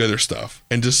all the other stuff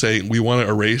and just say we want to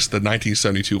erase the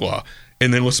 1972 law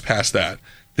and then let's pass that.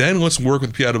 Then let's work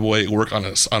with PIAA, work on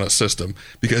a system,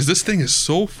 because this thing is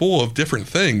so full of different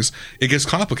things, it gets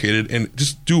complicated, and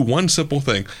just do one simple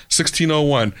thing.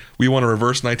 1601, we want to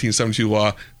reverse 1972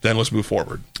 law, then let's move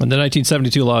forward. And the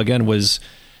 1972 law, again, was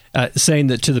saying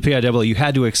that to the PIAA, you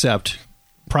had to accept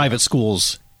private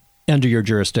schools under your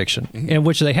jurisdiction, and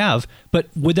which they have. But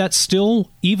would that still,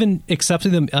 even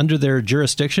accepting them under their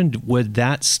jurisdiction, would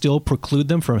that still preclude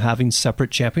them from having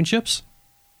separate championships?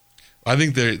 I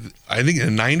think in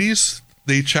the 90s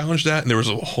they challenged that, and there was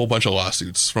a whole bunch of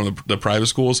lawsuits from the private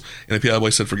schools, and the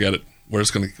PIAA said, "Forget it. We're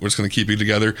just going to keep you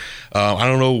together." I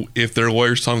don't know if their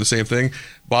lawyers tell them the same thing.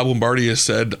 Bob Lombardi has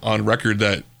said on record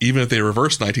that even if they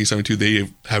reverse 1972,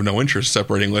 they have no interest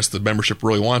separating unless the membership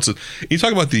really wants it. And you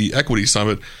talk about the Equity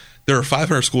Summit. There are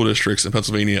 500 school districts in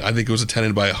Pennsylvania. I think it was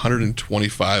attended by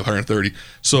 125, 130.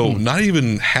 So not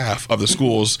even half of the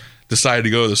schools decided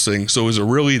to go to this thing. So is it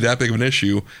really that big of an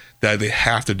issue that they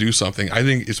have to do something? I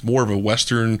think it's more of a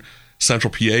Western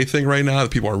Central PA thing right now that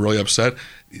people are really upset.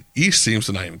 East seems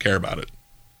to not even care about it.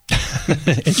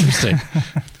 Interesting.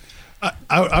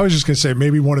 I was just going to say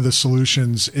maybe one of the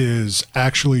solutions is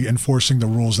actually enforcing the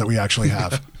rules that we actually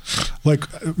have. Like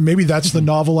maybe that's the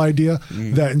novel idea,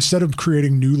 that instead of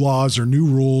creating new laws or new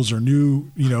rules or new,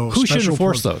 who should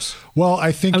enforce those? Well,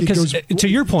 I think it goes to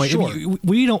your point. Sure.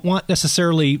 We don't want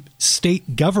necessarily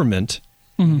state government.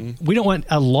 We don't want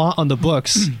a law on the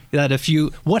books that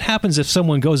what happens if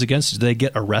someone goes against it? Do they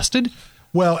get arrested?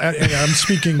 Well, and I'm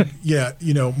speaking,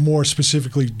 more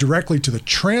specifically directly to the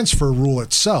transfer rule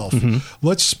itself.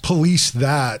 Let's police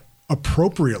that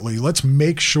appropriately. Let's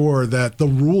make sure that the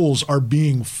rules are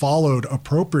being followed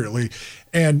appropriately.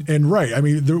 And right, I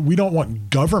mean, we don't want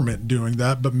government doing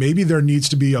that, but maybe there needs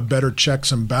to be a better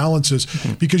checks and balances,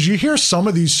 because you hear some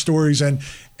of these stories, and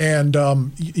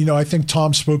I think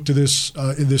Tom spoke to this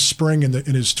in this spring in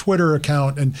his Twitter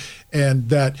account, and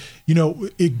that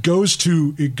it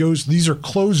goes. These are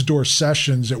closed door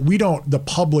sessions that the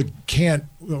public can't.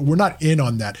 We're not in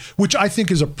on that, which I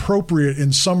think is appropriate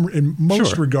in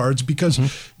most regards, because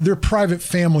they're private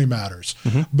family matters.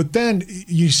 But then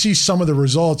you see some of the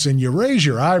results, and you raise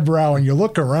your eyebrow, and you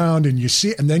look around, and you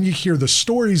see, and then you hear the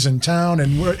stories in town,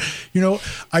 and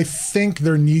I think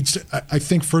there needs to. I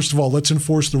think first of all, let's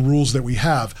enforce the rules that we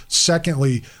have.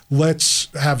 Secondly, let's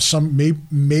have some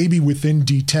maybe within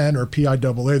D10 or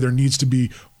PIAA, there needs to be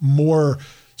more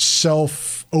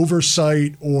self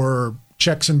oversight or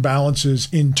checks and balances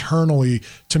internally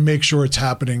to make sure it's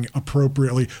happening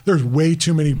appropriately. There's way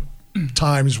too many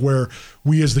times where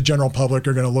we as the general public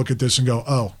are going to look at this and go,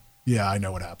 "Oh, yeah, I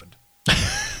know what happened."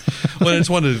 Well, I just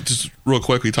wanted to just real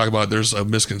quickly talk about, there's a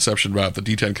misconception about the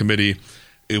D10 committee.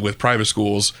 with private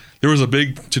schools. There was a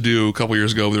big to-do a couple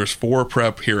years ago. There was 4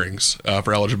 prep hearings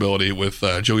for eligibility with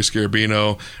Joey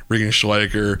Scarabino, Regan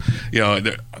Schleicher,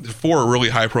 4 really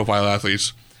high-profile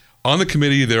athletes. On the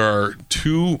committee, there are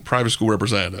 2 private school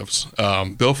representatives.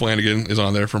 Bill Flanagan is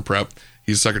on there from prep.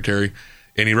 He's the secretary,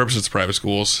 and he represents private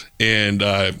schools. And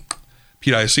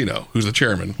Pete Iacino, who's the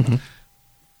chairman. Mm-hmm.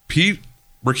 Pete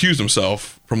recused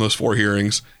himself from those 4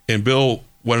 hearings, and Bill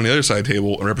went on the other side of the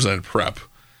table and represented prep.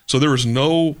 So there was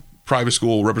no private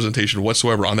school representation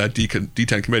whatsoever on that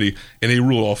D10 committee, and they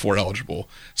ruled all 4 eligible.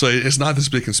 So it's not this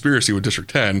big conspiracy with District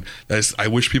 10. I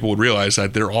wish people would realize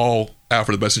that they're all out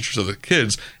for the best interest of the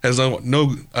kids. It has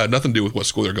nothing to do with what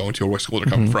school they're going to or what school they're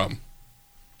coming from.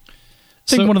 I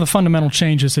think one of the fundamental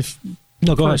changes,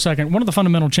 go ahead. a second, one of the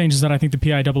fundamental changes that I think the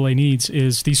PIAA needs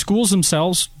is the schools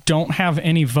themselves don't have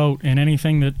any vote in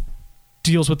anything that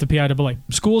deals with the PIAA.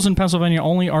 Schools in Pennsylvania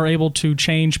only are able to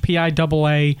change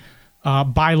PIAA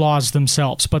bylaws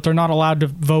themselves, but they're not allowed to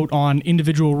vote on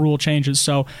individual rule changes.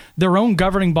 So their own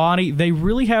governing body, they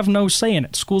really have no say in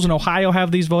it. Schools in Ohio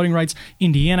have these voting rights.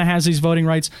 Indiana has these voting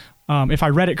rights. If I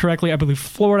read it correctly, I believe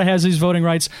Florida has these voting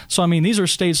rights. So, I mean, these are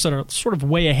states that are sort of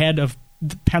way ahead of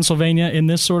Pennsylvania in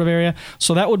this sort of area.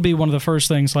 So that would be one of the first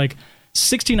things. Like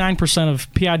 69%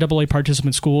 of PIAA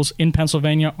participant schools in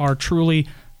Pennsylvania are truly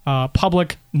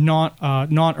public,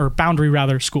 or boundary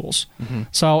rather schools. Mm-hmm.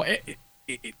 So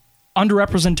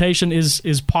underrepresentation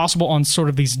is possible on sort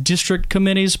of these district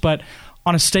committees, but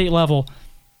on a state level,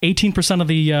 18%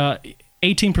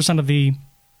 of the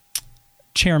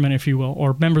chairman, if you will,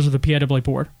 or members of the PIAA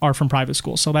board are from private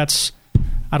schools. So I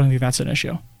don't think that's an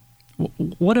issue.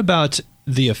 What about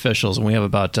the officials? And we have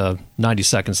about 90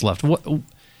 seconds left.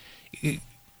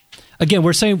 Again,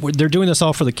 we're saying they're doing this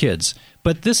all for the kids,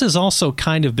 but this is also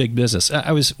kind of big business.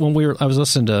 I was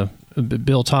listening to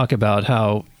Bill talk about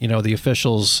how the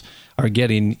officials are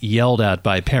getting yelled at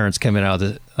by parents coming out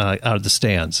of the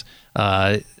stands.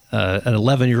 An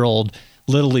 11-year-old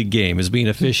Little League game is being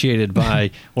officiated by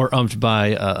or umped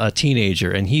by a teenager,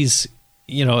 and he's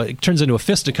it turns into a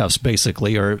fisticuffs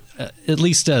basically, or at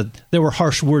least there were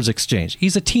harsh words exchanged.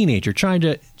 He's a teenager trying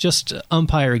to just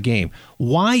umpire a game.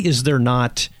 Why is there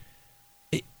not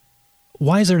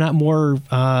more?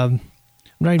 I'm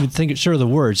not even sure of the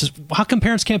words. Just, how come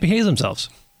parents can't behave themselves?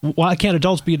 Why can't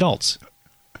adults be adults?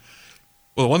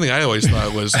 Well, one thing I always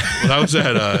thought was when I was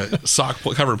at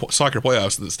covering soccer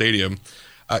playoffs at the stadium,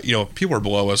 people were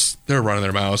below us. They were running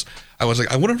their mouths. I was like,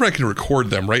 I wonder if I can record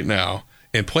them right now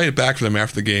and play it back for them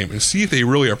after the game and see if they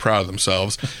really are proud of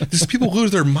themselves. These people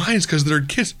lose their minds because they're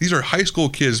kids. These are high school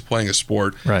kids playing a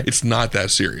sport. Right. It's not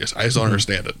that serious. I just don't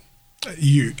understand it.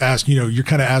 You ask, you're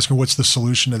kind of asking what's the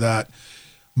solution to that.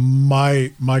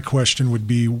 My question would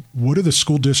be, what are the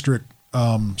school district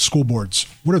school boards?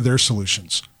 What are their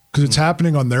solutions? Because it's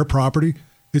happening on their property.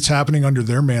 It's happening under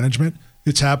their management.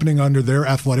 It's happening under their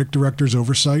athletic director's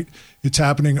oversight. It's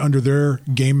happening under their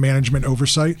game management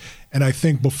oversight. And I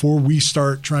think before we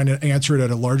start trying to answer it at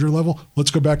a larger level,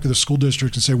 let's go back to the school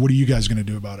district and say, what are you guys going to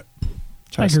do about it?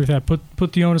 I agree with that.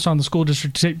 Put the onus on the school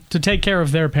district to take care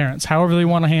of their parents. However they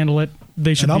want to handle it,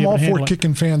 they should be able to handle it. And I'm all for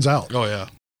kicking fans out. Oh,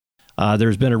 yeah.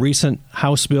 There's been a recent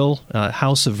House bill,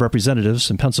 House of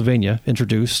Representatives in Pennsylvania,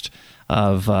 introduced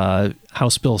of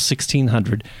House Bill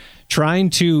 1600, trying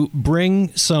to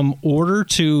bring some order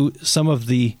to some of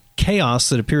the chaos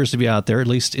that appears to be out there, at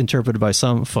least interpreted by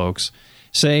some folks,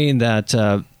 saying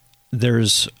that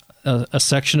there's a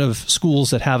section of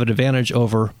schools that have an advantage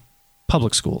over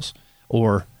public schools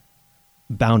or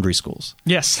boundary schools.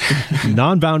 Yes.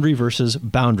 Non-boundary versus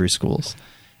boundary schools.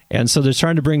 And so they're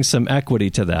trying to bring some equity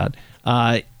to that.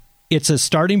 It's a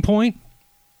starting point.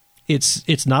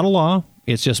 It's not a law.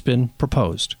 It's just been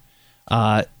proposed.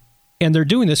 And they're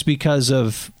doing this because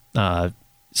of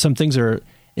some things that are,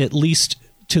 at least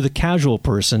to the casual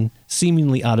person,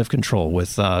 seemingly out of control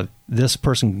with this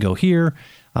person can go here.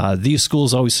 These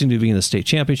schools always seem to be in the state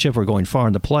championship. We're going far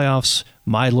in the playoffs.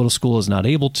 My little school is not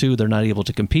able to. They're not able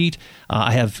to compete.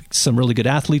 I have some really good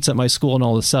athletes at my school, and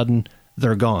all of a sudden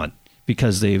they're gone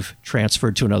because they've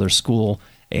transferred to another school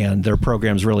and their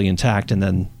program's really intact, and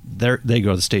then they go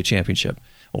to the state championship,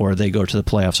 or they go to the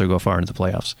playoffs or go far into the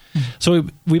playoffs. Mm-hmm. So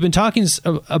we've been talking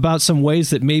about some ways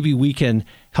that maybe we can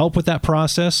help with that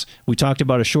process. We talked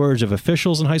about a shortage of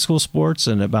officials in high school sports,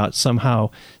 and about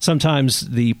sometimes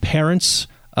the parents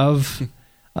of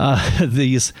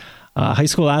these high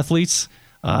school athletes,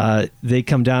 they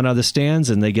come down out of the stands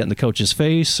and they get in the coach's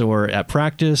face or at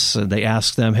practice, and they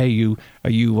ask them, "Hey, are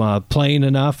you playing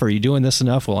enough? Are you doing this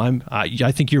enough?" "Well,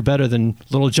 I think you're better than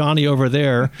little Johnny over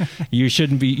there. You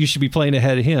should be playing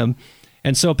ahead of him."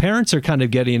 And so parents are kind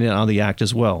of getting in on the act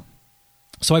as well.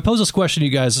 So I pose this question to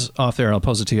you guys off there, and I'll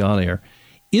pose it to you on air.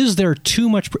 Is there too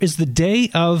much? Is the day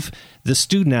of the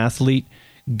student athlete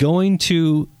going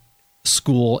to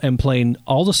school and playing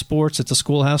all the sports that the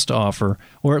school has to offer,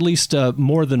 or at least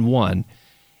more than one?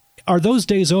 Are those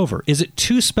days over? Is it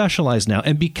too specialized now?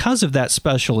 And because of that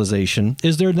specialization,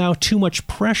 is there now too much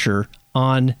pressure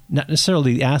on not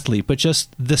necessarily the athlete, but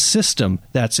just the system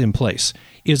that's in place?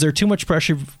 Is there too much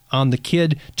pressure on the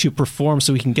kid to perform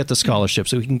so he can get the scholarship,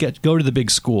 so he can go to the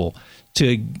big school,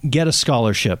 to get a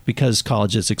scholarship because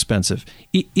college is expensive?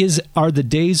 Are the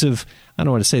days of, I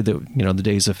don't want to say the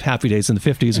days of happy days in the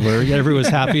 50s where everyone was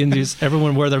happy and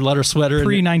everyone wore their leather sweater.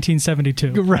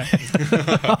 Pre-1972. Right.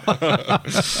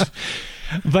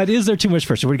 But is there too much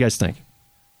pressure? What do you guys think?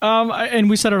 And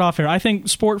we said it off here. I think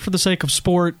sport for the sake of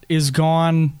sport is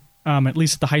gone, at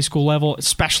least at the high school level,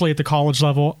 especially at the college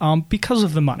level, because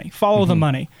of the money. Follow the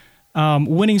money.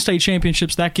 Winning state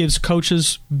championships, that gives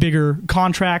coaches bigger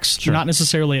contracts, not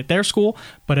necessarily at their school,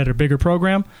 but at a bigger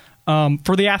program.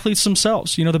 For the athletes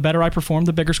themselves, the better I perform,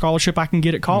 the bigger scholarship I can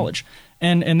get at college.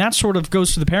 And that sort of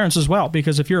goes to the parents as well,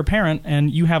 because if you're a parent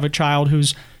and you have a child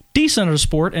who's decent at a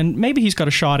sport, and maybe he's got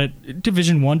a shot at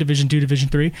Division I, Division II, Division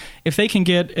III, if they can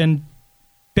get, and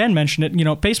Ben mentioned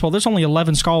it, baseball, there's only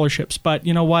 11 scholarships, but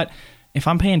you know what? If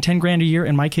I'm paying $10,000 a year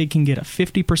and my kid can get a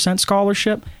 50%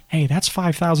 scholarship, hey, that's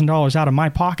 $5,000 out of my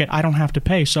pocket. I don't have to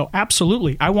pay. So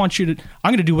absolutely, I'm going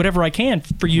to do whatever I can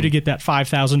for you to get that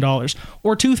 $5,000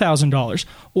 or $2,000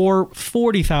 or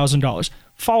 $40,000.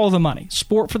 Follow the money.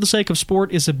 Sport for the sake of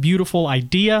sport is a beautiful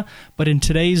idea, but in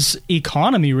today's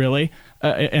economy, really,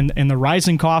 and the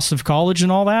rising costs of college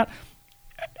and all that,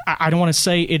 I don't want to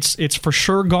say it's for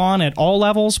sure gone at all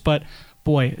levels, but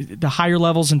boy, the higher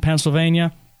levels in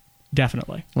Pennsylvania,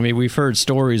 definitely. I mean, we've heard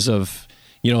stories of,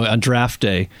 on draft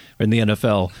day in the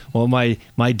NFL. Well,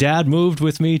 my dad moved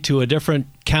with me to a different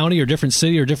county or different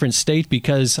city or different state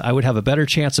because I would have a better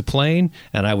chance of playing,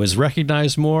 and I was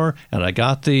recognized more, and I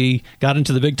got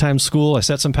into the big time school. I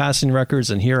set some passing records,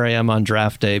 and here I am on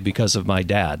draft day because of my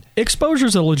dad. Exposure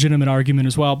is a legitimate argument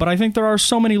as well, but I think there are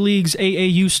so many leagues,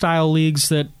 AAU style leagues,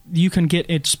 that you can get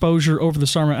exposure over the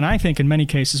summer, and I think in many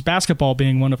cases, basketball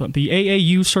being one of them. The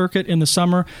AAU circuit in the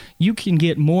summer, you can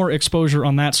get more exposure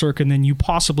on that circuit than you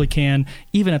possibly can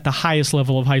even at the highest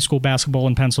level of high school basketball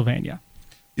in Pennsylvania.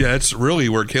 Yeah, it's really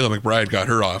where Kayla McBride got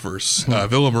her offers.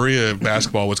 Villa Maria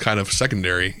basketball was kind of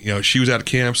secondary. She was at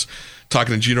camps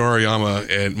talking to Gino Ariyama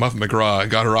and Muffet McGraw,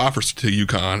 got her offers to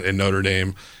UConn and Notre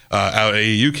Dame out at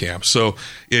AAU camp. So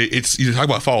it's, you talk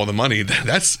about follow the money.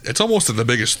 It's almost the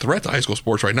biggest threat to high school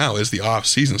sports right now is the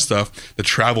off-season stuff, the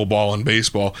travel ball in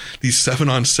baseball, these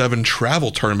 7-on-7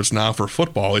 travel tournaments now for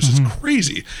football. It's just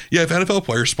crazy. You have NFL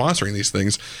players sponsoring these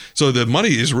things. So the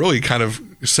money is really kind of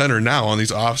centered now on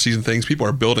these off-season things. People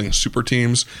are building super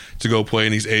teams to go play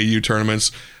in these AAU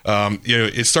tournaments.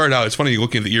 It started out, it's funny,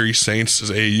 looking at the Erie Saints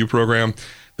as AAU program.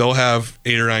 They'll have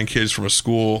 8 or 9 kids from a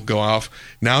school go off.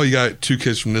 Now you got 2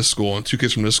 kids from this school and 2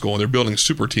 kids from this school, and they're building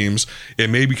super teams.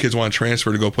 And maybe kids want to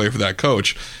transfer to go play for that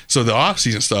coach. So the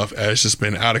off-season stuff has just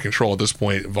been out of control at this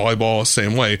point. Volleyball,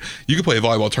 same way. You can play a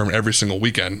volleyball tournament every single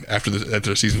weekend after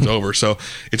the season's over. So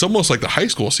it's almost like the high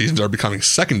school seasons are becoming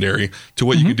secondary to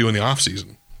what you can do in the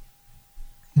off-season.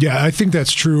 Yeah, I think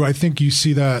that's true. I think you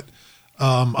see that.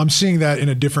 I'm seeing that in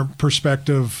a different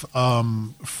perspective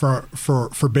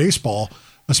for baseball,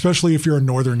 especially if you're a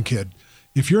northern kid.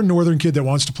 If you're a northern kid that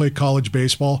wants to play college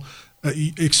baseball,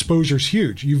 exposure's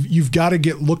huge. You've got to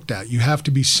get looked at. You have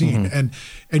to be seen, and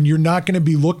you're not going to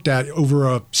be looked at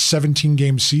over a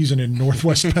 17-game season in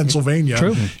Northwest Pennsylvania.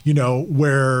 True.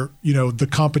 Where the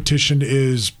competition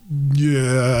is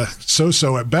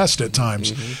so at best at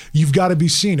times. You've got to be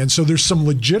seen, and so there's some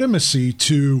legitimacy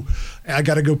to. I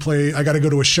got to go play. I got to go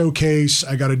to a showcase.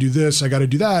 I got to do this. I got to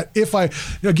do that.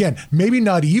 Maybe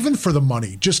not even for the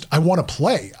money. Just I want to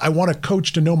play. I want a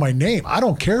coach to know my name. I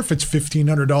don't care if it's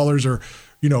 $1,500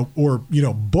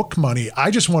 or book money. I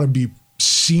just want to be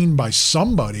seen by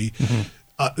somebody.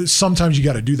 Sometimes you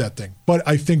got to do that thing. But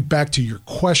I think back to your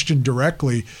question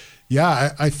directly.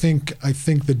 Yeah, I think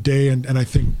the day, and I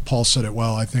think Paul said it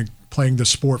well. I think playing the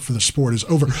sport for the sport is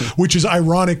over, which is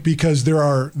ironic because there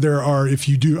are if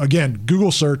you do, again,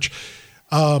 Google search,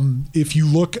 if you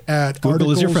look at Google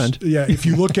articles, is your friend. Yeah, if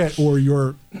you look at, or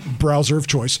your browser of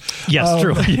choice. Yes,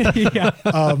 true.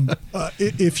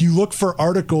 If you look for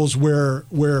articles where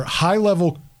high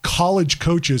level college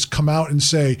coaches come out and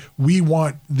say, we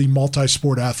want the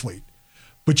multi-sport athlete,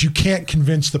 but you can't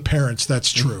convince the parents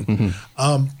that's true.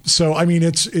 So, I mean,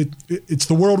 it's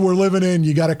the world we're living in.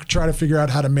 You got to try to figure out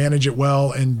how to manage it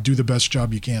well and do the best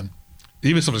job you can.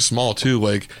 Even something small too,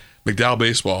 like McDowell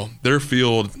baseball, their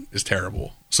field is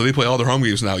terrible. So they play all their home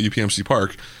games now at UPMC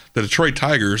Park. The Detroit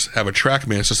Tigers have a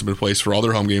TrackMan system in place for all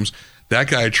their home games. That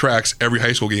guy tracks every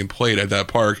high school game played at that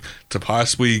park to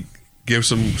possibly give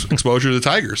some exposure to the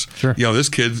Tigers. Sure. This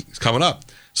kid is coming up.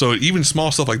 So even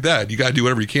small stuff like that, you got to do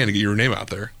whatever you can to get your name out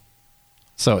there.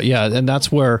 So, yeah, and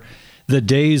that's where the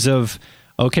days of,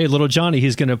 okay, little Johnny,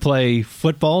 he's going to play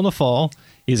football in the fall,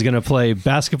 he's going to play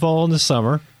basketball in the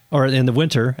summer, or in the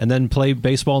winter, and then play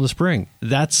baseball in the spring.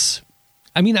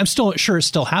 I'm still sure it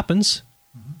still happens,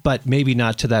 but maybe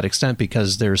not to that extent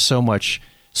because there's so much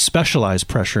specialized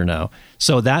pressure now.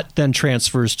 So that then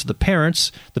transfers to the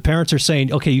parents. The parents are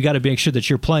saying, okay, you got to make sure that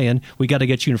you're playing. We got to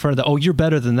get you in front of oh, you're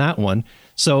better than that one.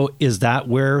 So is that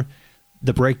where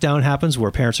the breakdown happens,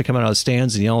 where parents are coming out of the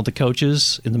stands and yelling at the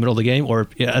coaches in the middle of the game, or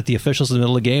at the officials in the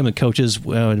middle of the game and coaches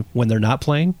when they're not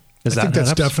playing? I think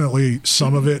that's definitely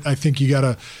some of it. I think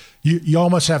you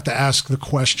almost have to ask the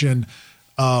question,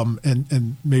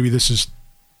 and maybe this is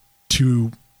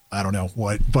too, I don't know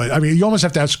what, but you almost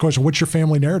have to ask the question: what's your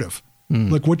family narrative?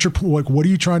 Like, what are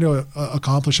you trying to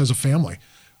accomplish as a family?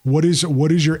 What is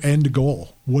your end goal?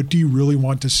 What do you really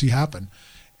want to see happen?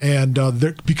 And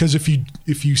because if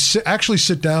you actually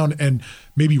sit down and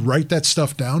maybe write that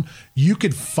stuff down, you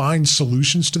could find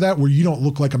solutions to that where you don't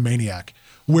look like a maniac.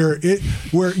 Where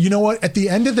you know what, at the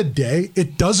end of the day,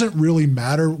 it doesn't really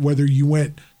matter whether you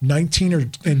went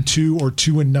 19-2 or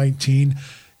 2-19.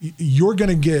 You're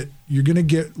gonna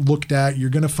get looked at. You're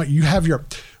gonna find, you have your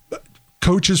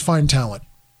coaches find talent.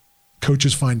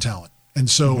 Coaches find talent. And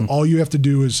so all you have to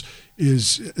do is,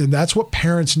 and that's what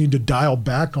parents need to dial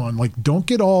back on. Like, don't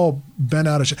get all bent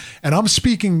out of shape. And I'm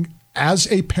speaking as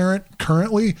a parent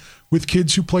currently with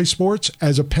kids who play sports,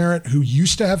 as a parent who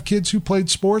used to have kids who played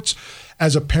sports,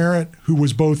 as a parent who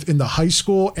was both in the high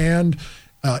school and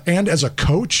as a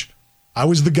coach. I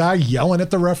was the guy yelling at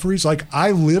the referees. Like,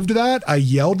 I lived that. I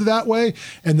yelled that way.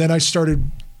 And then I started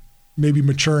maybe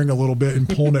maturing a little bit and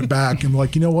pulling it back and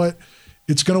like, you know what?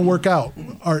 It's going to work out.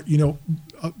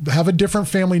 Have a different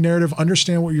family narrative,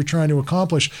 understand what you're trying to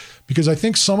accomplish, because I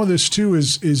think some of this too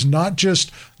is not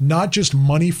just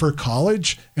money for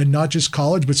college and not just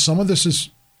college, but some of this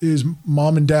is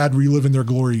mom and dad reliving their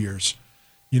glory years.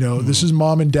 This is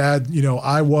mom and dad,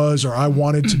 I was, or I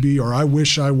wanted to be, or I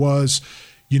wish I was,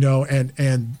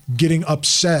 and getting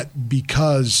upset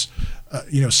because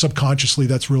subconsciously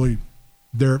that's really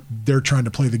they're trying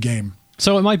to play the game.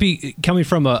 So it might be coming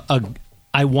from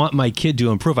I want my kid to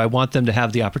improve. I want them to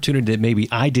have the opportunity that maybe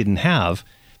I didn't have,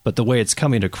 but the way it's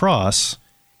coming across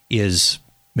is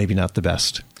maybe not the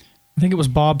best. I think it was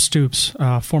Bob Stoops,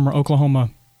 former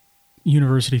Oklahoma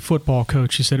University football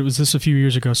coach. He said it was this a few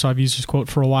years ago, so I've used this quote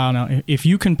for a while now. If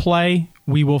you can play,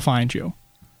 we will find you.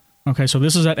 Okay, so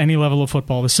this is at any level of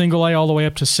football. The single A all the way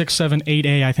up to 6, 7,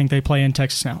 8A, I think they play in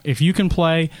Texas now. If you can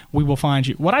play, we will find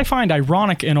you. What I find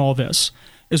ironic in all this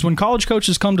is when college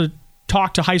coaches come to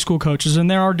talk to high school coaches,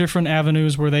 and there are different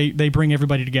avenues where they bring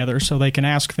everybody together so they can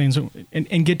ask things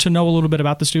and get to know a little bit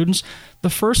about the students. The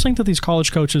first thing that these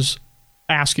college coaches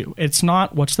ask you, it's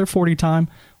not what's their 40 time,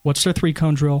 what's their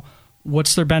 3-cone drill,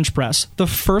 what's their bench press. The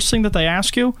first thing that they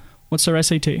ask you, what's their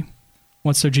SAT,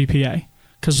 what's their GPA,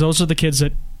 because those are the kids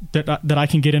that I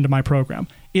can get into my program.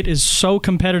 It is so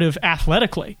competitive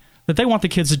athletically that they want the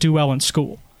kids to do well in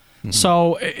school. Mm-hmm.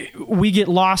 So we get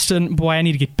lost in, boy, I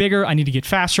need to get bigger, I need to get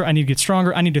faster, I need to get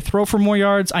stronger, I need to throw for more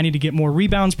yards, I need to get more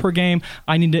rebounds per game,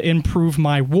 I need to improve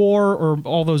my WAR or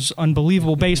all those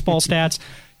unbelievable baseball stats.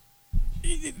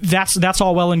 That's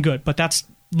all well and good, but that's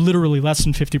literally less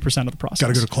than 50% of the process. Got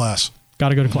to go to class. Got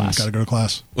to go to class. Got to go to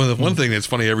class. Well, the one thing that's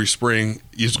funny every spring,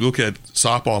 you just look at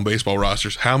softball and baseball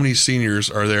rosters. How many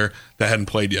seniors are there that hadn't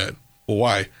played yet? Well,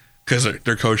 why? Because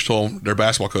their coach told them, their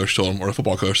basketball coach told them, or the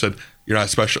football coach said, "You're not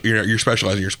special. You're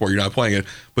specializing in your sport. You're not playing it."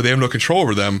 But they have no control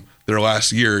over them their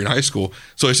last year in high school.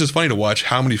 So it's just funny to watch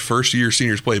how many first-year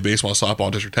seniors play baseball and softball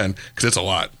in District 10 because it's a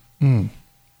lot.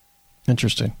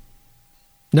 Interesting.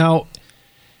 Now,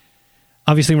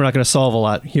 obviously, we're not going to solve a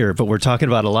lot here, but we're talking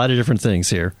about a lot of different things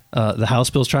here. The House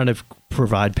bill is trying to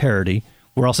provide parity.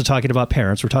 We're also talking about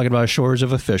parents. We're talking about a shortage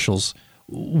of officials.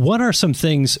 What are some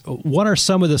things, what are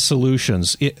some of the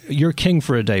solutions? You're king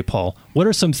for a day, Paul. What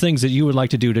are some things that you would like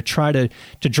to do to try to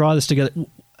draw this together?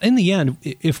 In the end,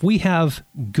 if we have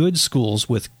good schools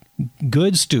with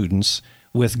good students,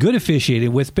 with good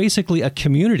officiating, with basically a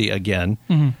community again,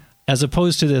 as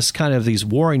opposed to this kind of these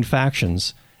warring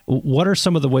factions, what are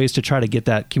some of the ways to try to get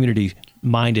that community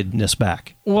mindedness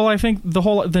back? Well, I think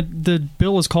the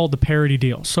bill is called the parity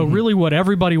deal. So really what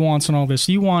everybody wants in all this,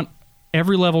 you want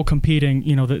every level competing,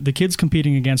 the kids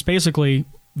competing against basically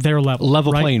their level.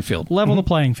 Level right? playing field. Level the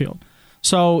playing field.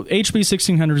 So HB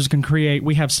 1600 can create,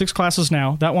 we have 6 classes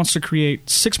now. That wants to create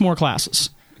 6 more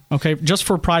classes, okay, just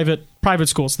for private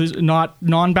schools, not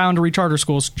non-boundary charter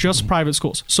schools, just private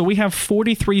schools. So we have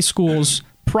 43 schools,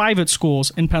 private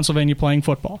schools in Pennsylvania playing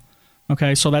football.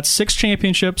 Okay, so that's 6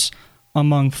 championships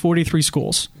among 43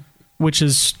 schools, which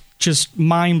is just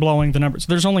mind-blowing, the numbers.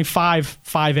 There's only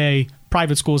 5A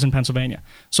private schools in Pennsylvania.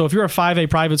 So if you're a 5A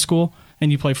private school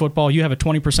and you play football, you have a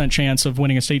 20% chance of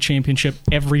winning a state championship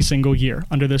every single year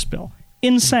under this bill.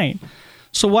 Insane.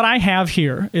 So what I have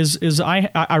here is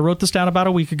I wrote this down about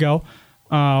a week ago.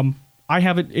 I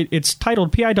have it's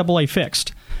titled PIAA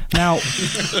Fixed. Now,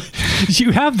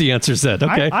 you have the answers then.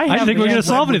 Okay, I didn't think we were going to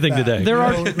solve anything today.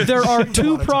 There are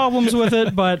 2 problems with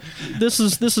it, but this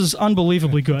is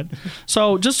unbelievably good.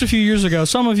 So just a few years ago,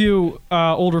 some of you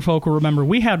older folk will remember,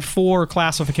 we had 4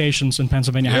 classifications in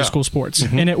Pennsylvania high school sports,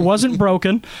 and it wasn't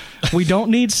broken. We don't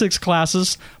need 6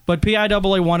 classes, but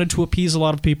PIAA wanted to appease a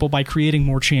lot of people by creating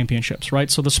more championships, right?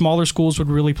 So the smaller schools would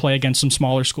really play against some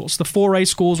smaller schools. The 4A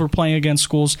schools were playing against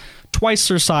schools twice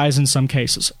their size in some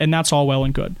cases, and that's all well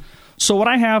and good. So what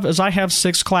I have is I have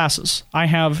 6 classes. I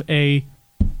have a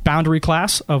boundary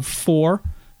class of 4,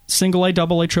 single A,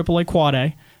 double A, triple A, quad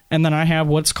A, and then I have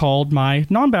what's called my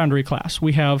non-boundary class.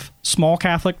 We have small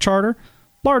Catholic charter,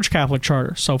 large Catholic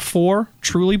charter. So 4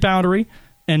 truly boundary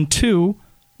and 2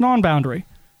 non-boundary.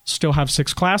 Still have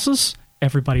 6 classes.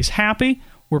 Everybody's happy.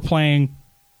 We're playing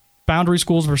boundary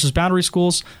schools versus boundary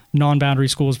schools, non-boundary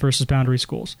schools versus boundary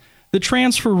schools. The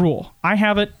transfer rule, I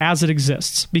have it as it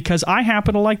exists because I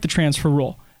happen to like the transfer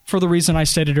rule for the reason I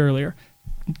stated earlier.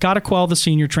 Got to quell the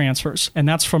senior transfers, and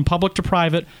that's from public to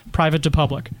private, private to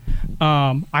public.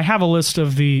 I have a list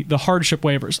of the hardship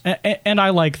waivers, and I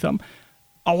like them.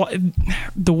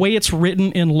 The way it's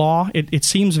written in law, it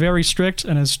seems very strict,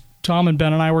 and as Tom and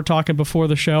Ben and I were talking before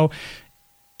the show,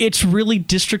 it's really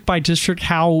district by district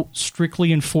how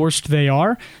strictly enforced they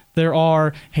are. There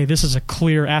are, hey, this is a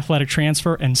clear athletic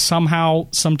transfer, and somehow,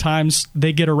 sometimes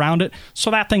they get around it. So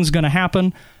that thing's going to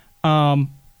happen.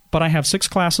 But I have 6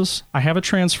 classes. I have a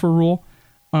transfer rule.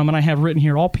 And I have written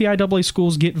here, all PIAA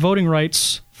schools get voting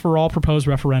rights for all proposed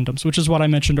referendums, which is what I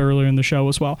mentioned earlier in the show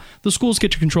as well. The schools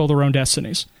get to control their own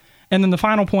destinies. And then the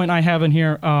final point I have in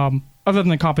here, other than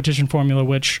the competition formula,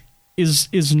 which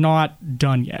is not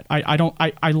done yet.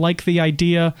 I like the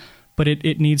idea, but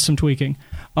it needs some tweaking.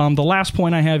 The last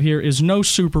point I have here is no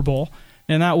Super Bowl,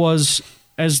 and that was,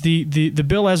 as the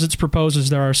bill as it's proposes,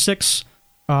 there are 6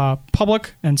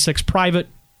 public and 6 private,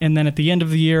 and then at the end of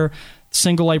the year,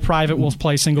 single A private will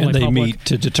play single A public. And they meet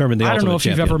to determine the ultimate champion. I don't know if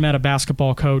you've ever met a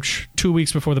basketball coach 2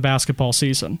 weeks before the basketball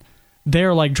season.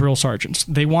 They're like drill sergeants.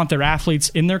 They want their athletes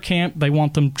in their camp. They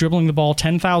want them dribbling the ball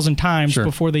 10,000 times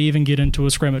before they even get into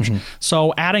a scrimmage. Mm-hmm.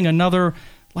 So adding another,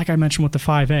 like I mentioned with the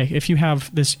 5A, if you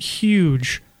have this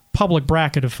huge public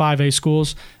bracket of 5A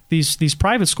schools, these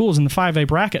private schools in the 5A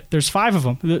bracket, there's 5 of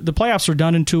them. The playoffs are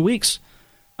done in 2 weeks.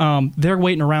 They're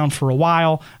waiting around for a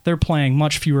while. They're playing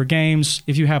much fewer games.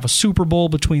 If you have a Super Bowl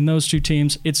between those 2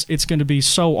 teams, it's going to be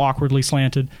so awkwardly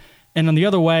slanted. And on the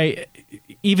other way,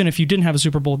 even if you didn't have a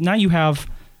Super Bowl, now you have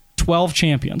 12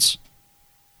 champions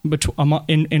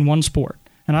in one sport.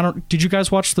 And did you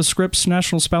guys watch the Scripps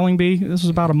National Spelling Bee? This was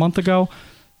about a month ago.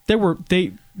 They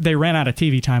ran out of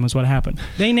TV time is what happened.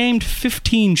 They named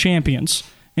 15 champions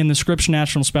in the Scripps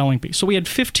National Spelling Bee. So we had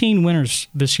 15 winners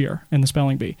this year in the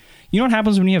spelling bee. You know what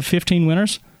happens when you have 15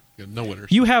 winners? You have no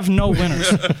winners. You have no winners.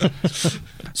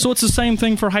 So it's the same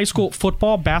thing for high school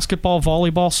football, basketball,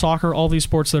 volleyball, soccer, all these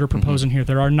sports that are proposed in here.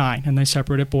 There are 9, and they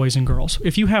separate it boys and girls.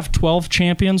 If you have 12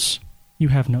 champions, you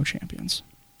have no champions.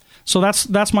 So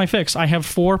that's my fix. I have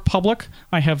 4 public.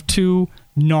 I have 2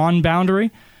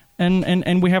 non-boundary.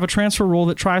 And we have a transfer rule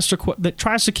that tries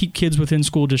to keep kids within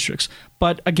school districts.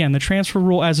 But again, the transfer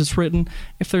rule as it's written,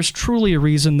 if there's truly a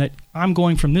reason that I'm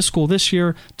going from this school this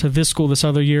year to this school this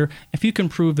other year, if you can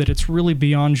prove that it's really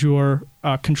beyond your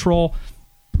control,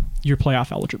 you're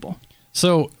playoff eligible.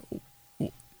 So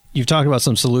you've talked about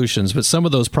some solutions, but some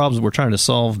of those problems we're trying to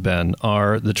solve, Ben,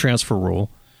 are the transfer rule,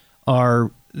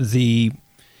 are the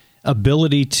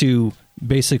ability to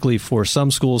basically for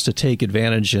some schools to take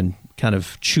advantage and kind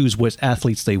of choose what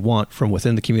athletes they want from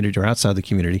within the community or outside the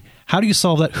community. How do you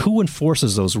solve that? Who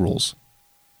enforces those rules,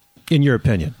 in your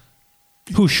opinion?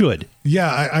 Who should?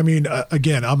 Yeah, I mean,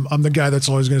 again, I'm the guy that's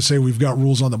always going to say we've got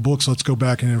rules on the books. Let's go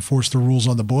back and enforce the rules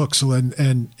on the books. So and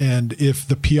if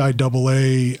the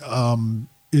PIAA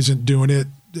isn't doing it,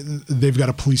 they've got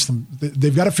to police them.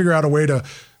 They've got to figure out a way to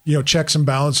checks and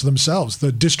balance themselves.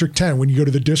 The District 10, when you go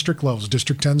to the district levels,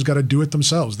 District 10's got to do it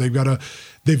themselves. They've got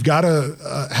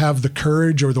to have the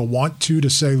courage or the want to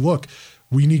say, look,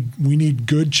 We need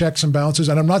good checks and balances.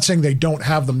 And I'm not saying they don't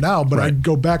have them now, but I'd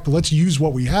go back to let's use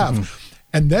what we have.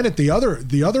 And then at the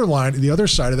other line, the other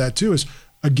side of that too is,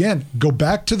 again, go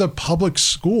back to the public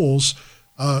schools,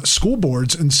 school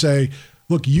boards, and say,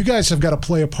 look, you guys have got to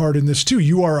play a part in this too.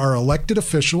 You are our elected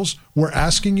officials. We're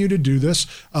asking you to do this.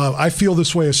 I feel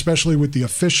this way, especially with the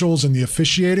officials and the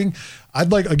officiating.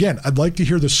 I'd like to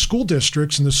hear the school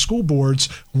districts and the school boards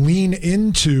lean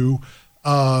into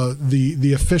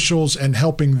the officials and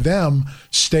helping them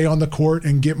stay on the court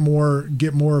and get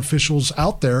more officials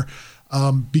out there.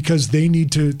 Because they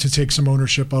need to take some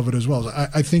ownership of it as well.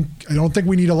 I don't think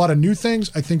we need a lot of new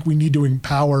things. I think we need to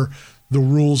empower the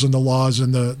rules and the laws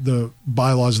and the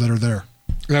bylaws that are there.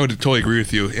 And I would totally agree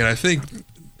with you. And I think,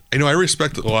 I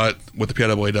respect a lot what the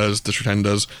PIAA does, District 10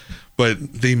 does,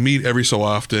 but they meet every so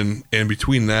often, and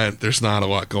between that, there's not a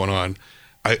lot going on.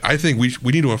 I think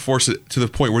we need to enforce it to the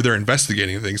point where they're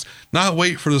investigating things, not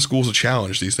wait for the schools to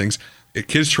challenge these things. If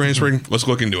kids transferring, let's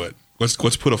look into it. Let's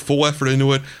put a full effort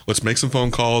into it. Let's make some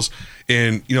phone calls.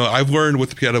 And, I've learned with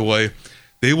the PIAA,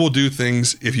 they will do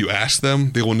things if you ask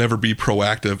them. They will never be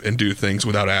proactive and do things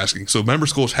without asking. So member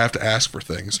schools have to ask for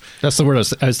things. That's the word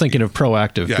I was thinking of,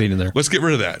 proactive, being in there. Let's get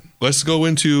rid of that. Let's go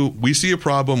into, we see a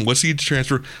problem. Let's see it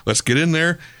transfer. Let's get in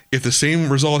there. If the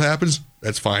same result happens,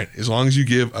 that's fine. As long as you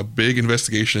give a big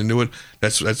investigation into it,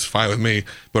 that's fine with me.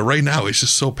 But right now, it's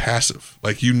just so passive.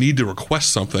 Like, you need to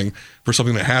request something for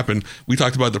something that happened. We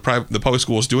talked about the public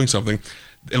schools doing something.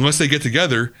 Unless they get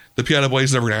together, the PIAA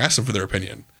is never going to ask them for their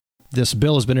opinion. This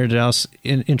bill has been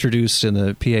introduced in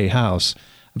the PA House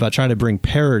about trying to bring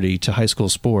parity to high school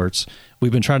sports.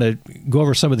 We've been trying to go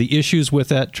over some of the issues with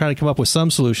that, trying to come up with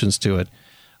some solutions to it.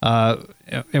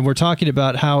 And we're talking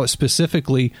about how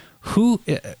specifically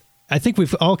I think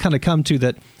we've all kind of come to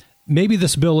that maybe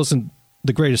this bill isn't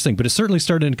the greatest thing, but it certainly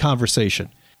started in conversation.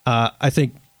 I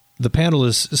think the panel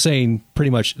is saying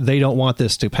pretty much they don't want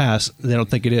this to pass. They don't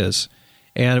think it is.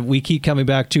 And we keep coming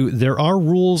back to there are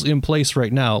rules in place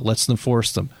right now. Let's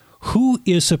enforce them. Who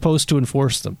is supposed to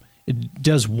enforce them?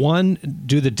 Do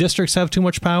the districts have too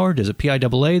much power? Does a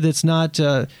PIAA that's not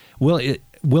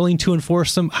willing to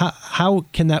enforce them? How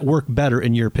can that work better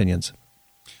in your opinions?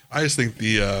 I just think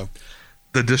the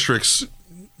districts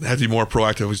have to be more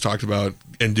proactive, as we talked about,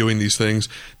 in doing these things.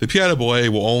 The PIAA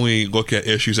will only look at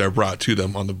issues that are brought to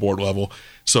them on the board level.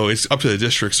 So it's up to the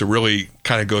districts to really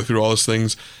kind of go through all those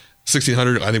things.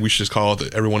 1600, I think we should just call it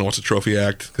the Everyone Wants a Trophy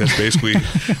Act. That's basically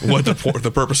what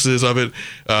the purpose is of it.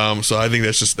 So I think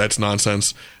that's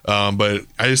nonsense. But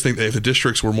I just think that if the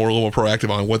districts were a little more proactive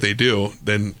on what they do,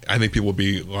 then I think people would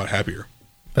be a lot happier.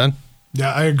 Ben?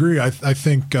 Yeah, I agree. I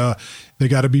think they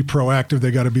got to be proactive.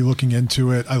 They got to be looking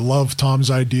into it. I love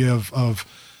Tom's idea of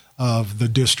the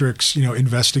districts,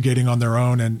 investigating on their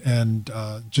own and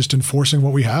just enforcing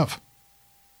what we have.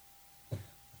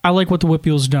 I like what the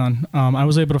WPIAL's done. I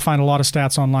was able to find a lot of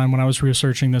stats online when I was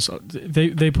researching this.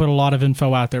 They put a lot of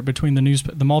info out there between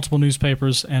the multiple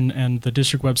newspapers and the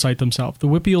district website themselves. The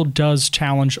WPIAL does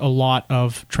challenge a lot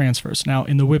of transfers. Now,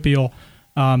 in the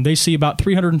WPIAL, they see about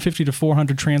 350 to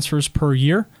 400 transfers per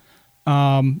year.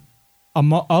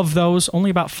 Of those, only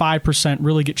about 5%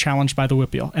 really get challenged by the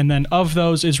WPIAL. And then of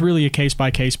those, it's really a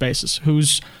case-by-case basis.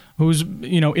 Who's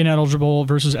ineligible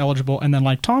versus eligible. And then,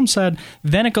 like Tom said,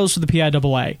 then it goes to the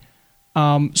PIAA.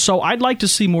 So I'd like to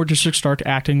see more districts start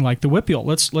acting like the WPIAL.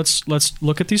 Let's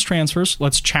look at these transfers.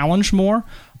 Let's challenge more.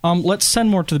 Let's send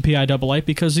more to the PIAA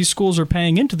because these schools are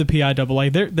paying into the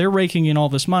PIAA. They're raking in all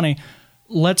this money.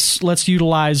 Let's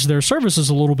utilize their services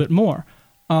a little bit more.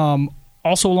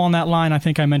 Also along that line, I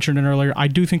think I mentioned it earlier, I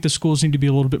do think the schools need to be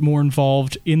a little bit more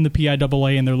involved in the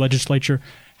PIAA and their legislature,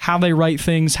 how they write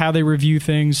things, how they review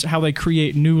things, how they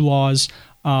create new laws,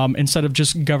 instead of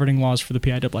just governing laws for the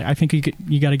PIAA. I think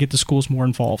you got to get the schools more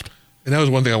involved. And that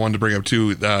was one thing I wanted to bring up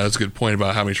too. That's a good point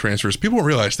about how many transfers. People don't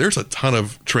realize there's a ton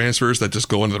of transfers that just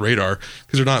go under the radar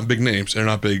because they're not big names. They're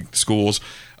not big schools.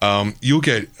 I've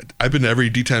been to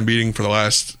every D10 meeting for the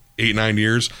last 8-9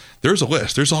 years. There's a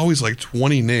list. There's always like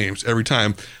 20 names every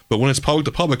time. But when it's public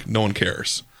to public, no one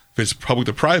cares. If it's public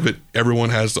to private, everyone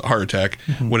has a heart attack.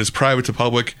 Mm-hmm. When it's private to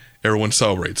public, everyone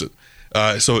celebrates it.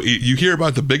 So you hear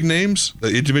about the big names,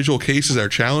 the individual cases that are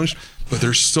challenged, but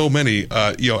there's so many.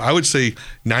 I would say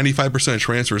 95% of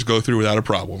transfers go through without a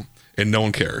problem, and no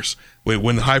one cares.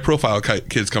 When the high-profile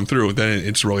kids come through, then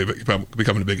it's really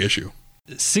becoming a big issue.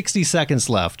 60 seconds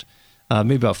left,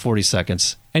 maybe about 40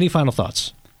 seconds. Any final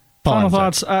thoughts? Final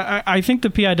thoughts. I think the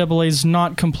PIAA is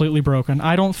not completely broken.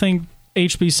 I don't think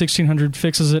HB 1600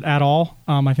 fixes it at all.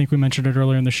 I think we mentioned it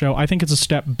earlier in the show. I think it's a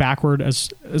step backward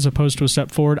as opposed to a step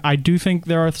forward. I do think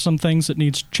there are some things that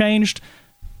needs changed.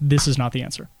 This is not the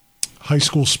answer. high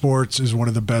school sports is one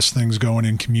of the best things going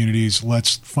in communities.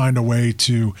 Let's find a way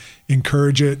to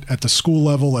encourage it at the school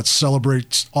level. Let's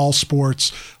celebrate all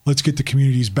sports. Let's get the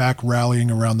communities back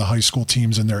rallying around the high school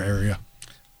teams in their area.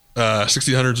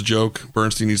 1600's a joke.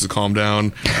 Bernstein needs to calm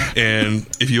down. And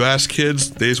if you ask kids,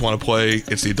 they just want to play.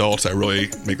 It's the adults that really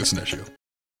make this an issue.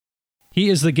 He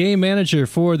is the game manager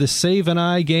for the Save an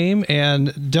Eye game.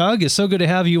 And Doug, it's so good to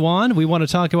have you on. We want to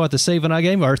talk about the Save an Eye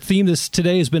game. Our theme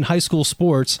today has been high school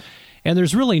sports. And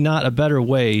there's really not a better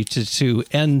way to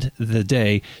end the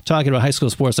day talking about high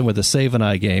school sports than with the Save an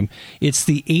Eye game. It's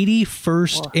the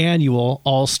 81st annual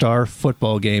All-Star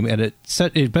football game, and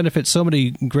it benefits so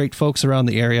many great folks around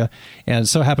the area. And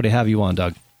so happy to have you on,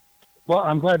 Doug. Well,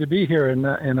 I'm glad to be here,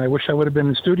 and I wish I would have been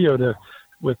in the studio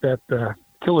with that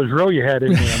killer's row you had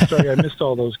in there. I'm sorry I missed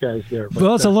all those guys there. But,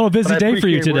 well, it's a little busy day for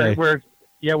you today.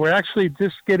 We're actually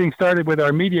just getting started with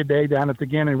our media day down at the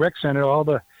Gannon Rec Center. All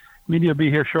the media will be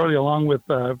here shortly, along with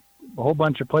a whole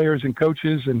bunch of players and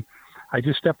coaches. And I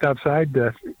just stepped outside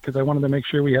because I wanted to make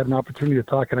sure we had an opportunity to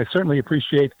talk. And I certainly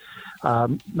appreciate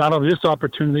not only this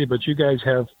opportunity, but you guys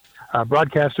have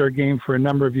broadcast our game for a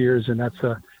number of years, and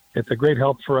it's a great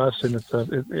help for us, and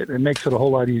it makes it a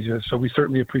whole lot easier. So we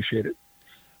certainly appreciate it.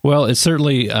 Well, it's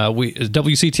certainly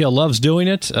WCTL loves doing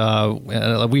it.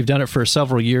 We've done it for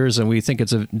several years, and we think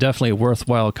it's definitely a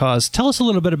worthwhile cause. Tell us a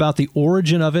little bit about the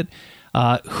origin of it,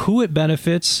 who it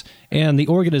benefits, and the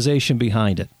organization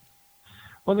behind it.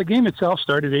 Well, the game itself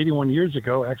started 81 years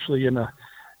ago, actually in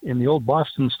the old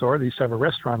Boston store. They used to have a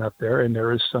restaurant up there, and there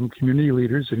was some community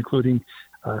leaders, including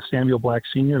Samuel Black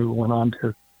Sr., who went on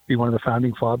to be one of the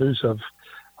founding fathers of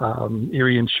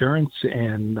Erie Insurance,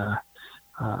 and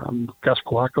Gus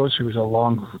Pelakos, who was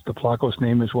the Pelakos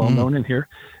name is well known in here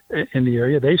in the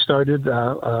area. They started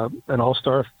an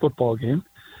all-star football game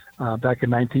back in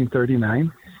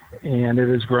 1939, and it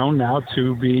has grown now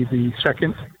to be the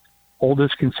second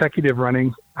oldest consecutive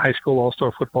running high school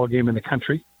all-star football game in the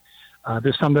country.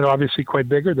 There's some that are obviously quite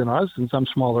bigger than us and some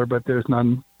smaller, but there's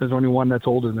only one that's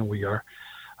older than we are.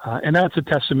 And that's a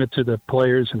testament to the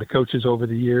players and the coaches over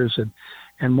the years,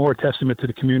 and more testament to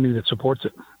the community that supports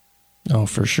it. Oh,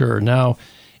 for sure. Now,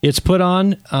 it's put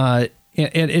on, and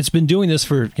it's been doing this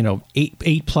for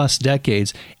 8+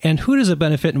 decades. And who does it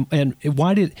benefit? And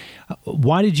why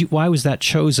was that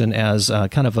chosen as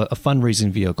kind of a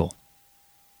fundraising vehicle?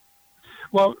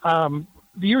 Well,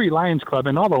 the Erie Lions Club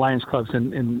and all the Lions clubs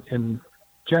in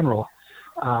general,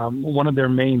 one of their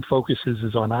main focuses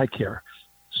is on eye care.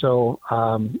 So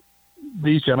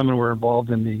these gentlemen were involved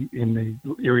in the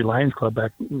Erie Lions Club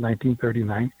back in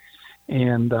 1939.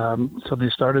 And so they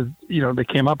started, they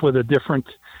came up with a different,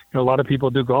 a lot of people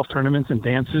do golf tournaments and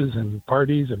dances and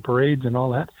parties and parades and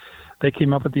all that. They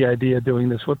came up with the idea of doing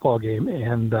this football game.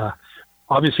 And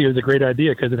obviously it was a great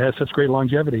idea because it has such great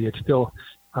longevity. It's still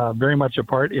very much a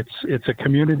part. It's a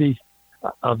community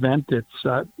event.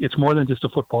 It's more than just a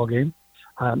football game.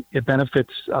 It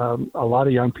benefits a lot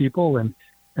of young people and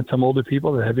some older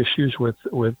people that have issues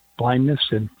with blindness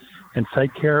and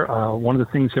sight care. One of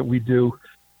the things that we do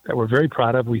that we're very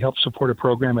proud of, we help support a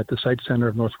program at the Sight Center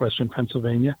of Northwestern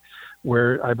Pennsylvania,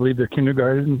 where I believe their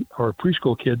kindergarten or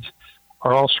preschool kids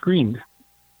are all screened,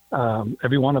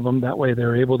 every one of them. That way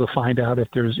they're able to find out if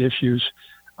there's issues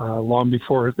long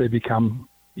before they become,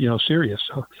 serious.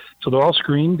 So they're all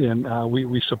screened, and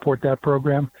we support that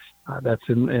program. That's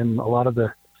in a lot of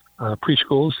the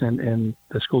preschools and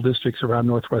the school districts around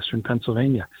Northwestern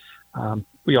Pennsylvania.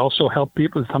 We also help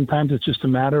people. Sometimes it's just a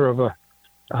matter of a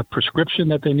prescription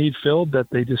that they need filled that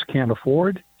they just can't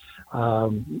afford.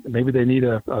 Maybe they need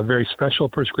a very special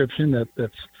prescription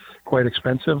that's quite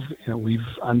expensive. We've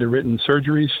underwritten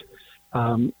surgeries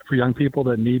for young people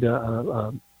that need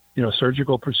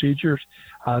surgical procedures.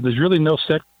 There's really no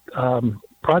set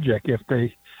project. If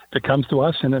it comes to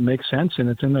us and it makes sense and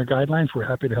it's in their guidelines, we're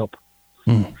happy to help.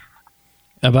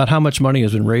 About how much money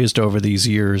has been raised over these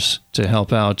years to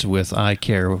help out with eye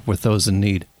care with those in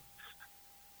need?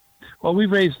 Well,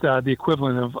 we've raised the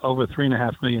equivalent of over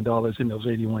 $3.5 million in those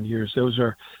 81 years. Those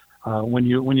are when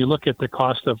you look at the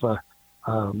cost of that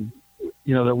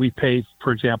we pay,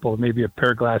 for example, maybe a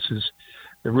pair of glasses.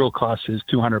 The real cost is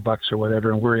 $200 or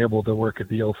whatever, and we're able to work a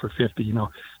deal for $50.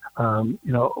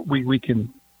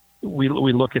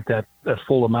 We look at that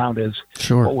full amount as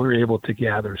sure. What we're able to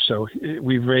gather. So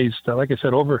we've raised, like I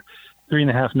said, over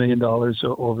 $3.5 million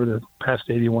over the past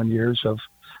 81 years of.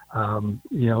 And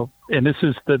this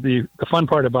is the fun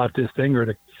part about this thing,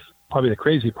 or probably the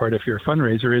crazy part if you're a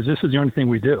fundraiser, is this is the only thing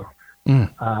we do.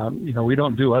 We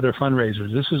don't do other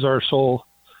fundraisers. This is our sole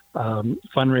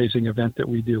fundraising event that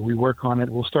we do. We work on it.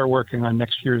 We'll start working on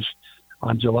next year's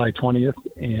on July 20th.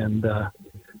 And,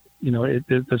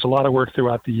 there's a lot of work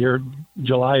throughout the year.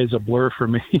 July is a blur for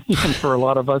me and for a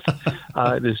lot of us.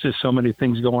 There's just so many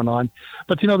things going on.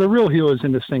 But, the real heroes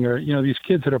in this thing are, these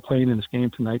kids that are playing in this game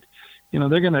tonight.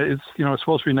 It's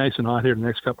supposed to be nice and hot here the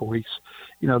next couple of weeks.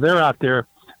 They're out there.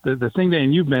 The thing that,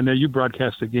 and you've been there, you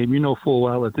broadcast the game, full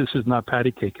well that this is not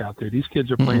patty cake out there. These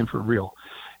kids are playing for real.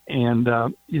 And,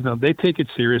 they take it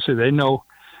seriously. They know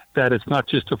that it's not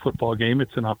just a football game.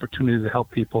 It's an opportunity to help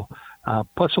people.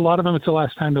 Plus, a lot of them, it's the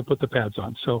last time they'll put the pads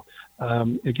on. So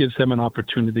it gives them an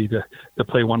opportunity to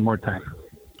play one more time.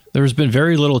 There's been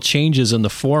very little changes in the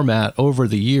format over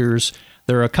the years.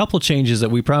 There are a couple changes that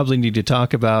we probably need to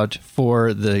talk about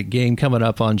for the game coming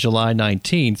up on July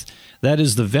 19th. That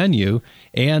is the venue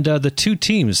and the two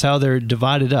teams, how they're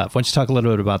divided up. Why don't you talk a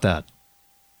little bit about that?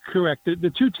 Correct.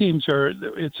 The two teams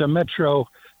it's a Metro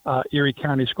Erie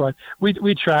County squad.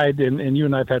 We tried, and you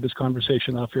and I have had this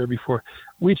conversation off here before,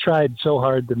 we tried so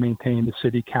hard to maintain the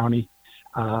city-county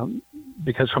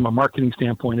because from a marketing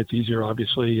standpoint, it's easier,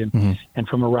 obviously, and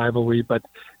from a rivalry. But,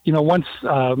 once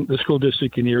the school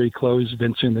district in Erie closed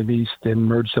Vincent and East and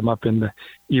merged them up in the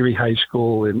Erie High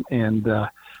School and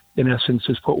in essence,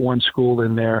 just put one school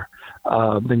in there,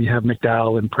 then you have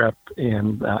McDowell and Prep,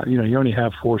 and, you only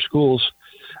have four schools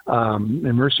in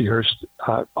Mercyhurst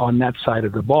on that side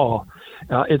of the ball.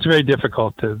 It's very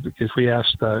difficult because we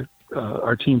asked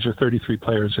our teams are 33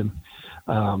 players and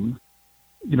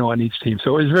on each team,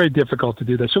 so it was very difficult to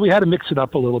do that. So we had to mix it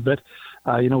up a little bit.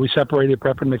 We separated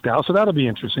Prep and McDowell, so that'll be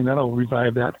interesting. That'll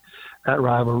revive that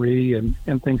rivalry and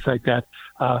things like that.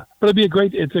 But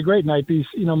it's a great night. These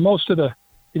most of the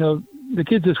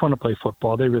kids just want to play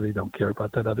football. They really don't care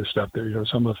about that other stuff. There,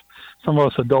 some of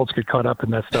us adults get caught up in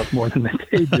that stuff more than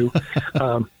they do.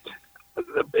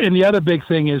 And the other big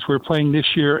thing is we're playing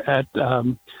this year at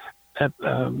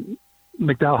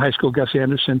McDowell High School, Gus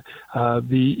Anderson.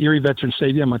 The Erie Veteran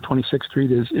Stadium on 26th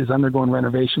Street is undergoing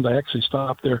renovations. I actually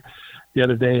stopped there the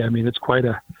other day. I mean, it's quite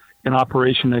an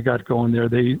operation they got going there.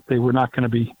 They were not going to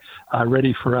be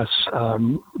ready for us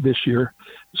this year.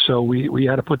 So we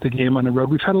had to put the game on the road.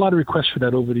 We've had a lot of requests for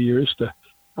that over the years to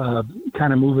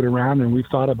kind of move it around, and we've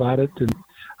thought about it.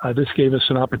 And this gave us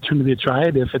an opportunity to try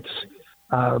it. If it's,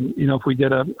 if we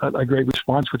get a great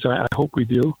response, which I hope we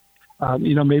do,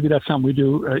 maybe that's something we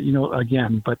do,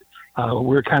 again. But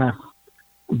we're kind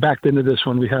of backed into this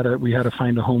one. We had to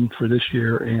find a home for this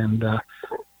year, and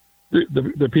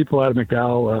the people out of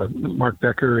McDowell, Mark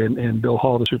Becker and Bill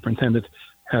Hall, the superintendent,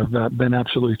 have been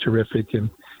absolutely terrific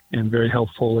and very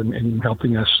helpful in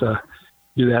helping us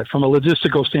do that. From a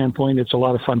logistical standpoint, it's a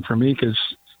lot of fun for me because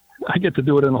I get to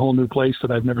do it in a whole new place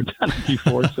that I've never done it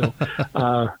before. So,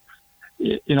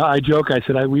 I joke. I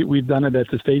said we've done it at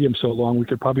the stadium so long we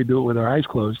could probably do it with our eyes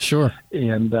closed. Sure.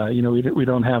 And we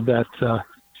don't have that.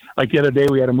 Like the other day,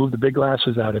 we had to move the big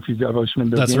glasses out. If you've ever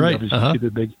been to That's game, right. See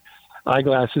the big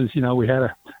eyeglasses. We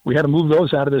had to move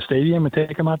those out of the stadium and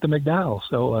take them out to McDowell.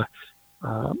 So.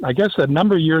 I guess a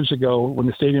number of years ago when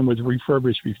the stadium was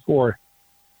refurbished before,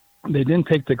 they didn't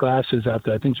take the glasses out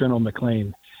there. I think General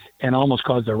McLean, and almost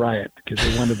caused a riot because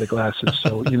they wanted the glasses.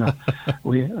 So,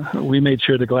 we made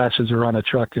sure the glasses are on a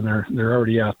truck and they're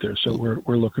already out there. So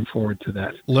we're looking forward to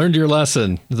that. Learned your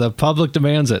lesson. The public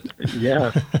demands it.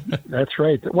 Yeah, that's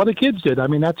right. Well, the kids did. I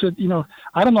mean, I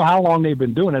don't know how long they've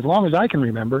been doing it. As long as I can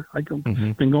remember. I've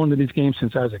been going to these games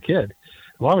since I was a kid.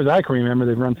 As long as I can remember,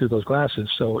 they've run through those glasses.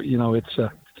 So, it's,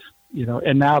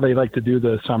 and now they like to do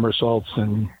the somersaults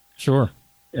and sure.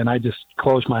 And I just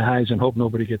close my eyes and hope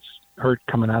nobody gets hurt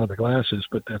coming out of the glasses,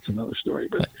 but that's another story.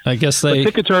 But I guess but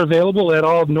tickets are available at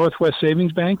all Northwest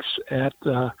Savings Banks at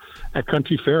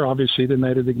Country Fair, obviously the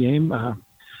night of the game.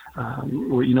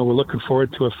 We're looking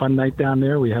forward to a fun night down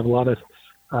there. We have a lot of,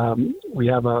 we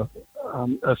have a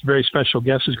very special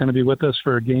guest who's going to be with us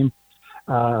for a game.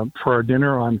 For our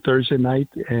dinner on Thursday night,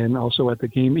 and also at the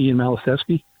game, Ian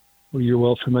Malastevsky, who you're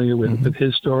well familiar with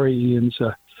his story. Ian's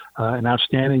an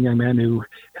outstanding young man who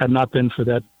had not been for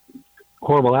that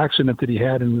horrible accident that he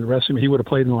had, and the rest of him, he would have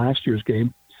played in last year's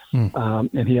game.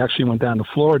 And he actually went down to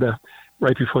Florida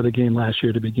right before the game last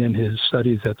year to begin his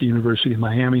studies at the University of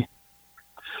Miami.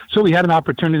 So we had an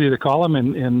opportunity to call him,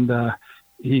 and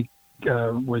he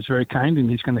was very kind, and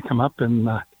he's going to come up and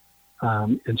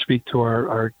speak to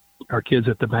our kids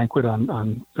at the banquet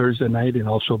on Thursday night, and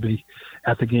also be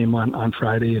at the game on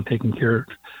Friday and taking care of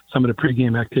some of the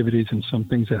pregame activities and some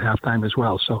things at halftime as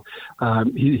well. So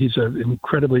he's an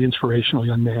incredibly inspirational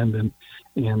young man,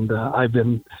 and I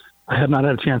have not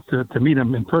had a chance to meet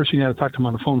him in person. I had to talk to him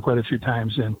on the phone quite a few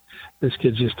times, and this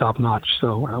kid's just top notch.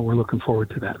 So we're looking forward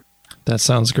to that. That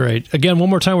sounds great. Again, one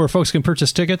more time where folks can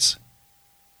purchase tickets.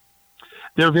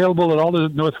 They're available at all the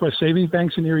Northwest Savings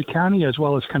Banks in Erie County, as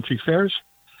well as country fairs.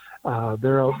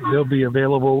 They'll be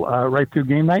available right through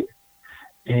game night,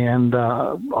 and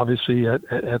obviously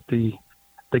at the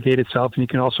gate itself. And you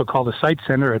can also call the site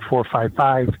center at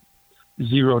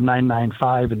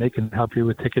 455-0995, and they can help you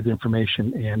with ticket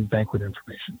information and banquet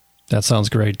information. That sounds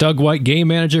great. Doug White, game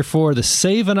manager for the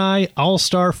Save an Eye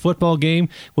All-Star Football Game,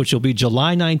 which will be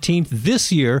July 19th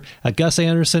this year at Gus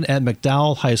Anderson at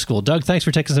McDowell High School. Doug, thanks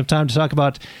for taking some time to talk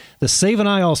about the Save an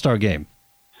Eye All-Star Game.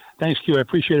 Thanks, Q. I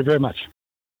appreciate it very much.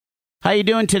 How you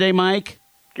doing today, Mike?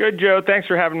 Good, Joe. Thanks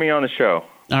for having me on the show.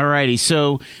 All righty.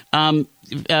 So,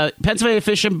 Pennsylvania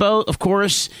Fish and Boat, of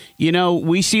course,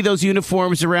 we see those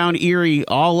uniforms around Erie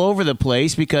all over the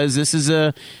place because this is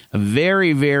a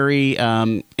very, very,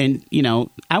 I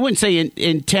wouldn't say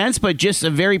intense, but just a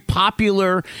very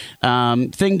popular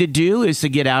thing to do is to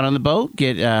get out on the boat,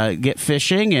 get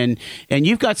fishing, and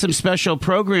you've got some special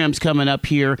programs coming up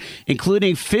here,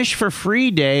 including Fish for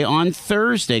Free Day on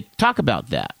Thursday. Talk about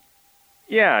that.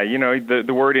 Yeah,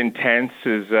 the word intense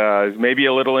is maybe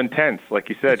a little intense, like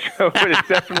you said, Joe. But it's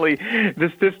definitely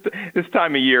this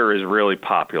time of year is really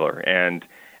popular, and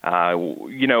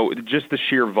just the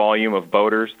sheer volume of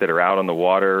boaters that are out on the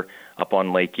water, up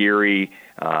on Lake Erie,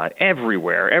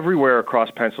 everywhere across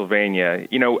Pennsylvania.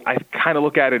 I kind of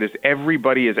look at it as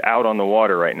everybody is out on the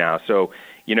water right now. So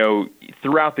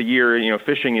throughout the year,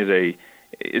 fishing is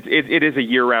it is a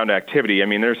year-round activity. I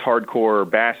mean, there's hardcore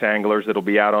bass anglers that'll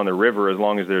be out on the river as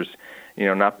long as there's,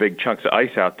 not big chunks of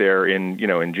ice out there in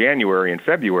January and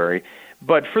February.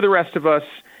 But for the rest of us,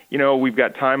 we've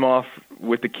got time off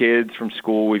with the kids from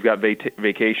school. We've got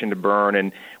vacation to burn,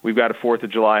 and we've got a 4th of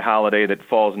July holiday that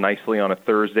falls nicely on a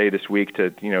Thursday this week to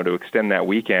extend that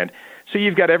weekend. So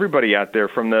you've got everybody out there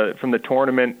from the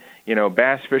tournament,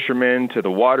 bass fishermen to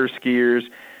the water skiers,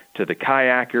 to the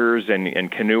kayakers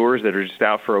and canoers that are just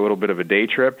out for a little bit of a day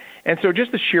trip. And so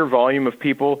just the sheer volume of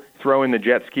people, throw in the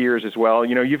jet skiers as well,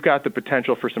 you've got the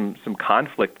potential for some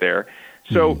conflict there.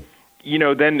 So,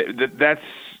 then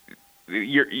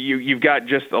you've got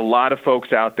just a lot of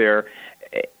folks out there,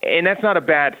 and that's not a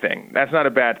bad thing. That's not a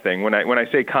bad thing. When I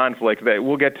say conflict, that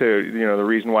we'll get to, the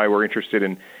reason why we're interested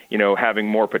in, having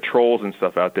more patrols and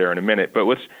stuff out there in a minute. But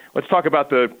let's talk about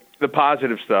the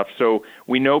positive stuff. So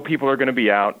we know people are going to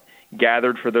be out,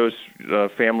 gathered for those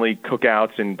family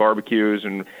cookouts and barbecues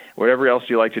and whatever else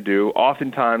you like to do,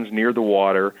 oftentimes near the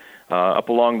water, up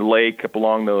along the lake, up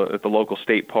along at the local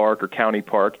state park or county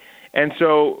park. And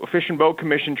so Fish and Boat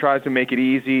Commission tries to make it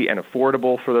easy and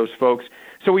affordable for those folks.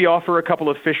 So we offer a couple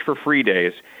of Fish for Free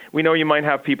days. We know you might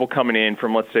have people coming in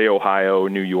from, let's say, Ohio,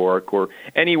 New York, or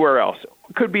anywhere else.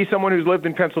 Could be someone who's lived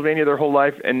in Pennsylvania their whole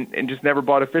life and just never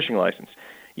bought a fishing license.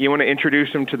 You want to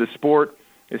introduce them to the sport,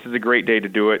 this is a great day to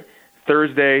do it.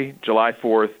 Thursday, July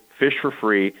 4th, Fish for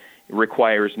Free. It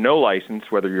requires no license,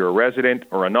 whether you're a resident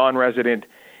or a non-resident.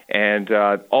 And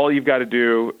all you've got to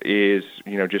do is,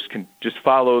 just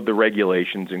follow the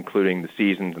regulations, including the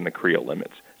seasons and the creel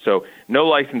limits. So no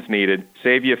license needed.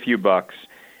 Save you a few bucks.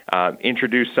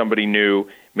 Introduce somebody new.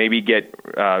 Maybe get,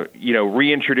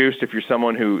 reintroduced if you're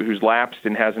someone who's lapsed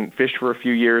and hasn't fished for a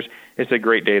few years. It's a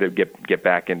great day to get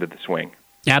back into the swing.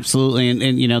 Absolutely, and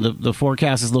the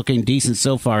forecast is looking decent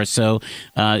so far. So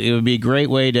it would be a great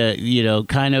way to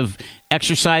kind of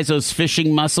exercise those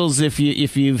fishing muscles if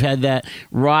you've had that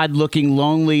rod looking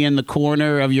lonely in the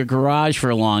corner of your garage for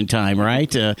a long time,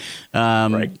 right?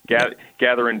 Right.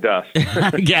 Gathering dust.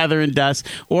 Gathering dust,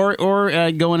 or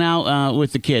going out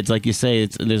with the kids, like you say.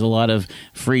 There's a lot of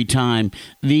free time.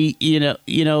 A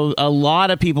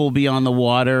lot of people will be on the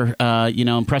water,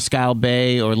 in Presque Isle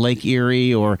Bay or Lake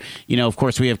Erie, or of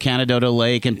course we have Canadota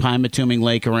Lake and Pymatuming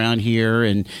Lake around here,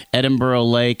 and Edinburgh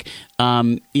Lake.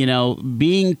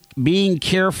 Being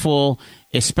careful,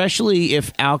 especially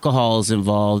if alcohol is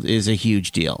involved, is a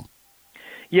huge deal.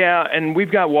 Yeah, and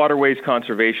we've got waterways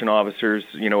conservation officers,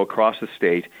 across the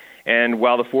state. And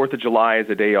while the 4th of July is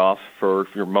a day off for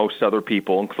most other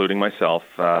people, including myself,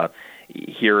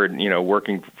 here,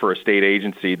 working for a state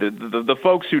agency, the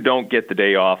folks who don't get the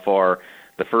day off are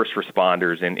the first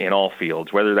responders in all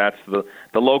fields, whether that's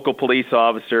the local police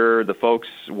officer, the folks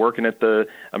working at the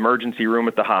emergency room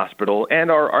at the hospital,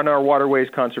 and our waterways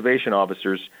conservation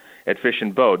officers at Fish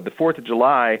and Boat. The 4th of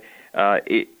July,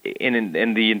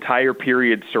 in the entire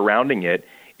period surrounding it,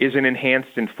 is an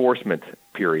enhanced enforcement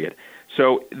period.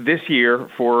 So this year,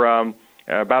 for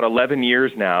about 11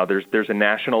 years now, there's a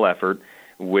national effort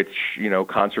which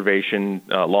conservation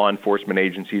law enforcement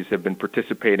agencies have been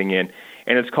participating in,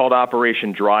 and it's called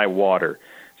Operation Dry Water.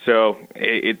 So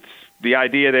it's the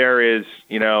idea there is,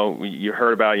 you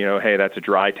heard about, hey, that's a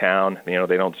dry town. They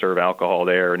don't serve alcohol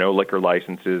there, no liquor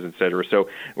licenses, et cetera. So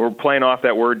we're playing off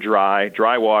that word dry.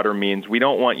 Dry water means we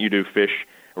don't want you to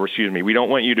we don't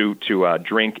want you to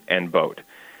drink and boat.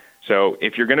 So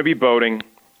if you're going to be boating,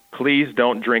 please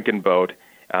don't drink and boat.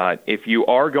 If you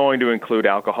are going to include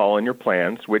alcohol in your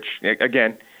plans, which,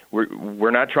 again,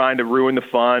 we're not trying to ruin the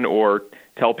fun or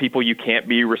tell people you can't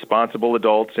be responsible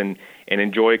adults and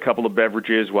enjoy a couple of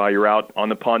beverages while you're out on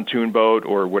the pontoon boat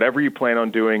or whatever you plan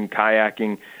on doing,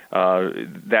 kayaking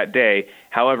that day.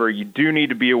 However, you do need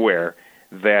to be aware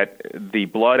that the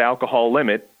blood alcohol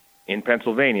limit in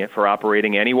Pennsylvania for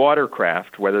operating any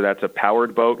watercraft, whether that's a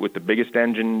powered boat with the biggest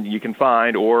engine you can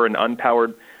find or an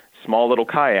unpowered small little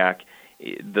kayak,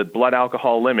 the blood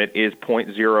alcohol limit is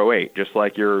 0.08, just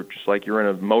like you're in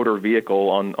a motor vehicle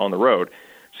on the road.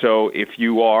 So if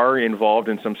you are involved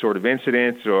in some sort of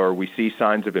incident or we see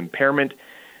signs of impairment,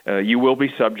 you will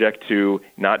be subject to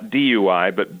not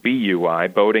DUI but BUI,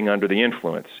 boating under the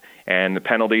influence. And the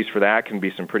penalties for that can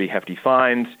be some pretty hefty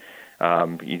fines.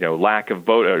 Lack of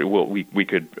boat. We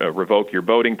could revoke your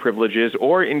boating privileges,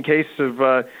 or in case of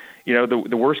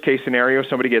the worst case scenario,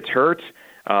 somebody gets hurt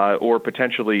or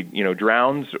potentially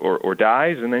drowns or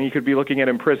dies, and then you could be looking at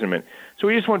imprisonment. So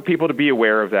we just want people to be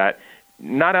aware of that.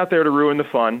 Not out there to ruin the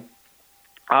fun.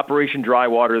 Operation Dry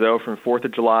Water, though, from 4th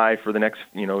of July for the next,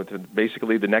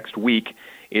 basically the next week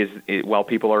while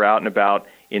people are out and about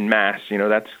in mass.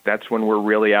 That's when we're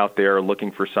really out there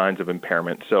looking for signs of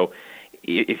impairment. So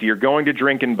if you're going to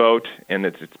drink and boat, and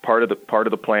it's part of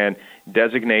the plan,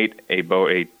 designate a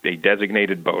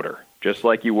designated boater, just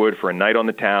like you would for a night on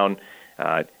the town.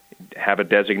 Have a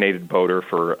designated boater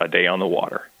for a day on the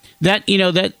water. That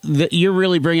you're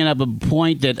really bringing up a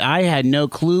point that I had no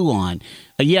clue on.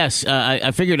 Yes, I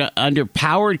figured under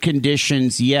powered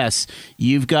conditions, yes,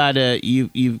 you've got you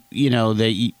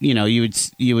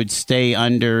would stay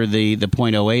under the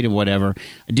 0.08 or whatever.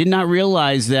 I did not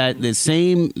realize that the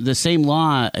same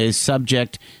law is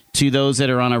subject to those that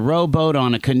are on a rowboat,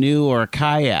 on a canoe, or a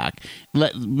kayak.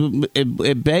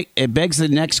 It begs the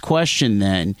next question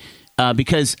then.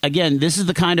 Because again, this is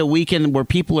the kind of weekend where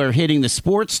people are hitting the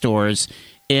sports stores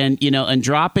and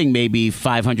dropping maybe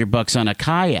 $500 on a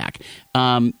kayak.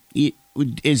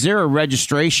 Is there a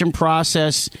registration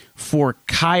process for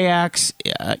kayaks,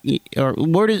 or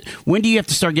when do you have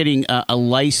to start getting a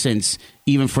license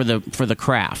even for the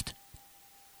craft?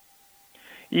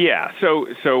 Yeah,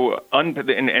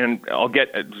 and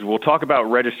we'll talk about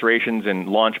registrations and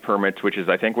launch permits, which is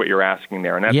I think what you're asking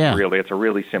there, and that's it's a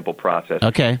really simple process.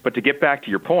 Okay. But to get back to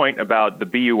your point about the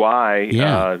BUI,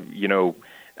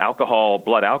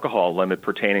 blood alcohol limit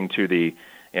pertaining to the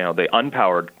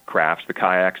unpowered crafts, the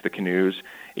kayaks, the canoes.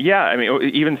 Yeah, I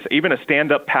mean even a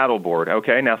stand-up paddleboard.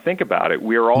 Okay, now think about it.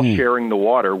 We are all sharing the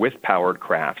water with powered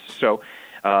crafts, so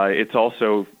it's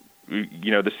also.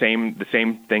 The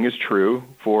same thing is true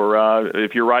for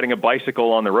if you're riding a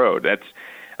bicycle on the road. That's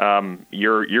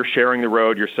you're sharing the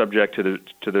road. You're subject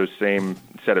to those same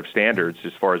set of standards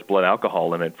as far as blood alcohol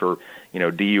limit for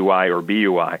DUI or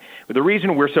BUI. But the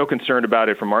reason we're so concerned about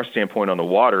it from our standpoint on the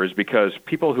water is because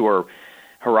people who are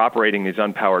operating these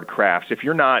unpowered crafts, if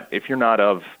you're not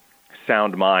of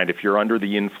sound mind, if you're under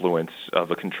the influence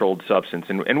of a controlled substance,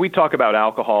 and we talk about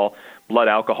alcohol. Blood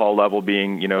alcohol level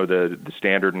being, the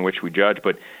standard in which we judge,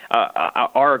 but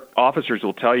our officers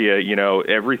will tell you,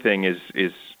 everything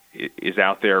is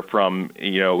out there from,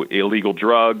 illegal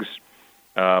drugs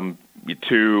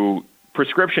to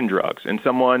prescription drugs, and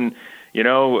someone,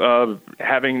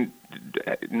 having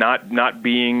not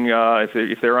being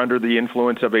if they're under the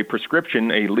influence of a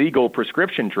legal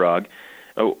prescription drug,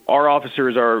 our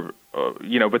officers are.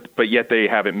 But yet they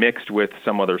have it mixed with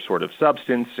some other sort of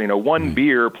substance. One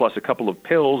beer plus a couple of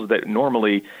pills that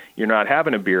normally you're not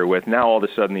having a beer with. Now all of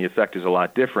a sudden the effect is a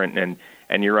lot different,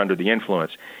 and you're under the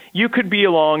influence. You could be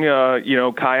along,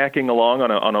 kayaking along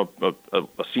on a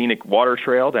scenic water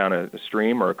trail down a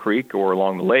stream or a creek or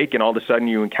along the lake, and all of a sudden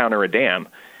you encounter a dam.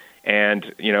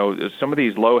 And some of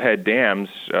these low-head dams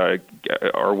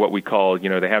are what we call,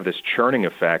 they have this churning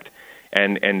effect.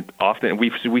 And often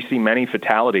we see many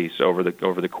fatalities over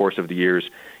the course of the years,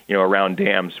 around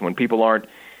dams when people aren't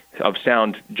of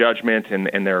sound judgment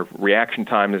and their reaction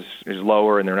time is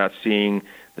lower and they're not seeing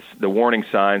the warning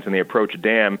signs and they approach a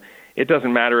dam. It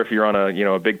doesn't matter if you're on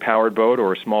a big powered boat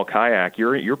or a small kayak.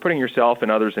 You're putting yourself and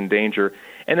others in danger.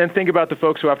 And then think about the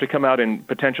folks who have to come out and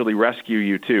potentially rescue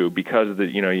you too because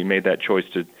you made that choice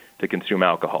to consume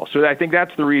alcohol. So I think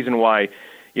that's the reason why.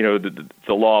 The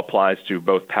law applies to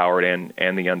both powered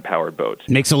and the unpowered boats.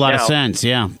 Makes a lot of sense.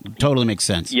 Yeah, totally makes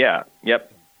sense. Yeah.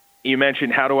 Yep. you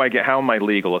mentioned how am I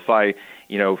legal? If I,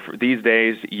 for these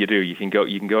days you can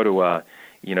go to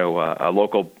a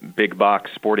local big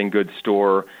box sporting goods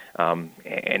store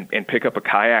and pick up a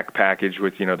kayak package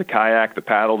with the kayak, the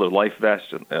paddle, the life vest,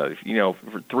 for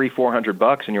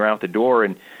 $300-$400, and you're out the door.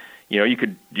 And you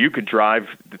could drive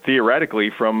theoretically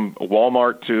from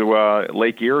Walmart to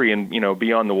Lake Erie and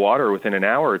be on the water within an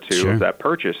hour or two Sure. of that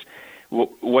purchase.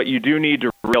 What you do need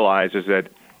to realize is that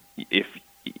if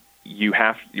you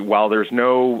have, while there's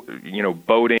no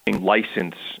boating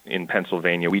license in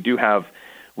Pennsylvania, we do have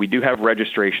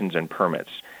registrations and permits.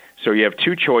 So you have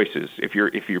two choices. If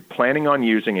you're planning on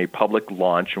using a public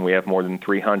launch, and we have more than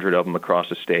 300 of them across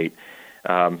the state,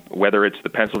 whether it's the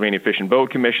Pennsylvania Fish and Boat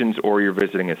Commissions or you're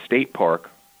visiting a state park,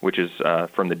 which is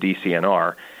from the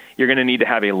DCNR, you're going to need to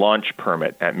have a launch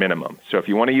permit at minimum. So if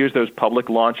you want to use those public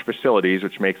launch facilities,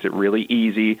 which makes it really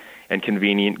easy and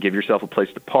convenient, give yourself a place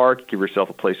to park, give yourself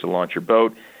a place to launch your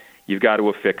boat, you've got to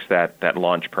affix that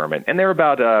launch permit. And they're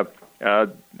about I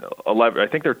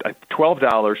think they're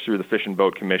 $12 through the Fish and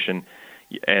Boat Commission,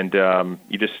 and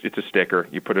it's a sticker.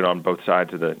 You put it on both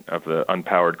sides of the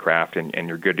unpowered craft, and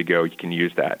you're good to go. You can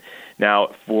use that.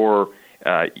 Now, for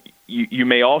you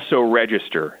may also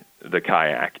register the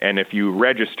kayak, and if you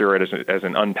register it as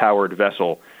an unpowered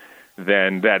vessel,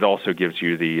 then that also gives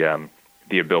you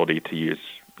the ability to use,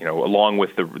 along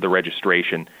with the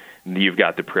registration, you've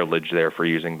got the privilege there for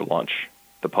using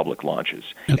the public launches.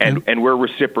 Okay. And we're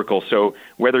reciprocal. So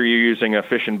whether you're using a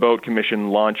Fish and Boat Commission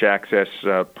launch access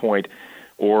point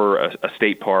or a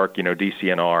state park,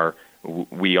 DCNR,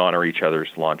 we honor each other's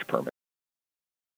launch permits.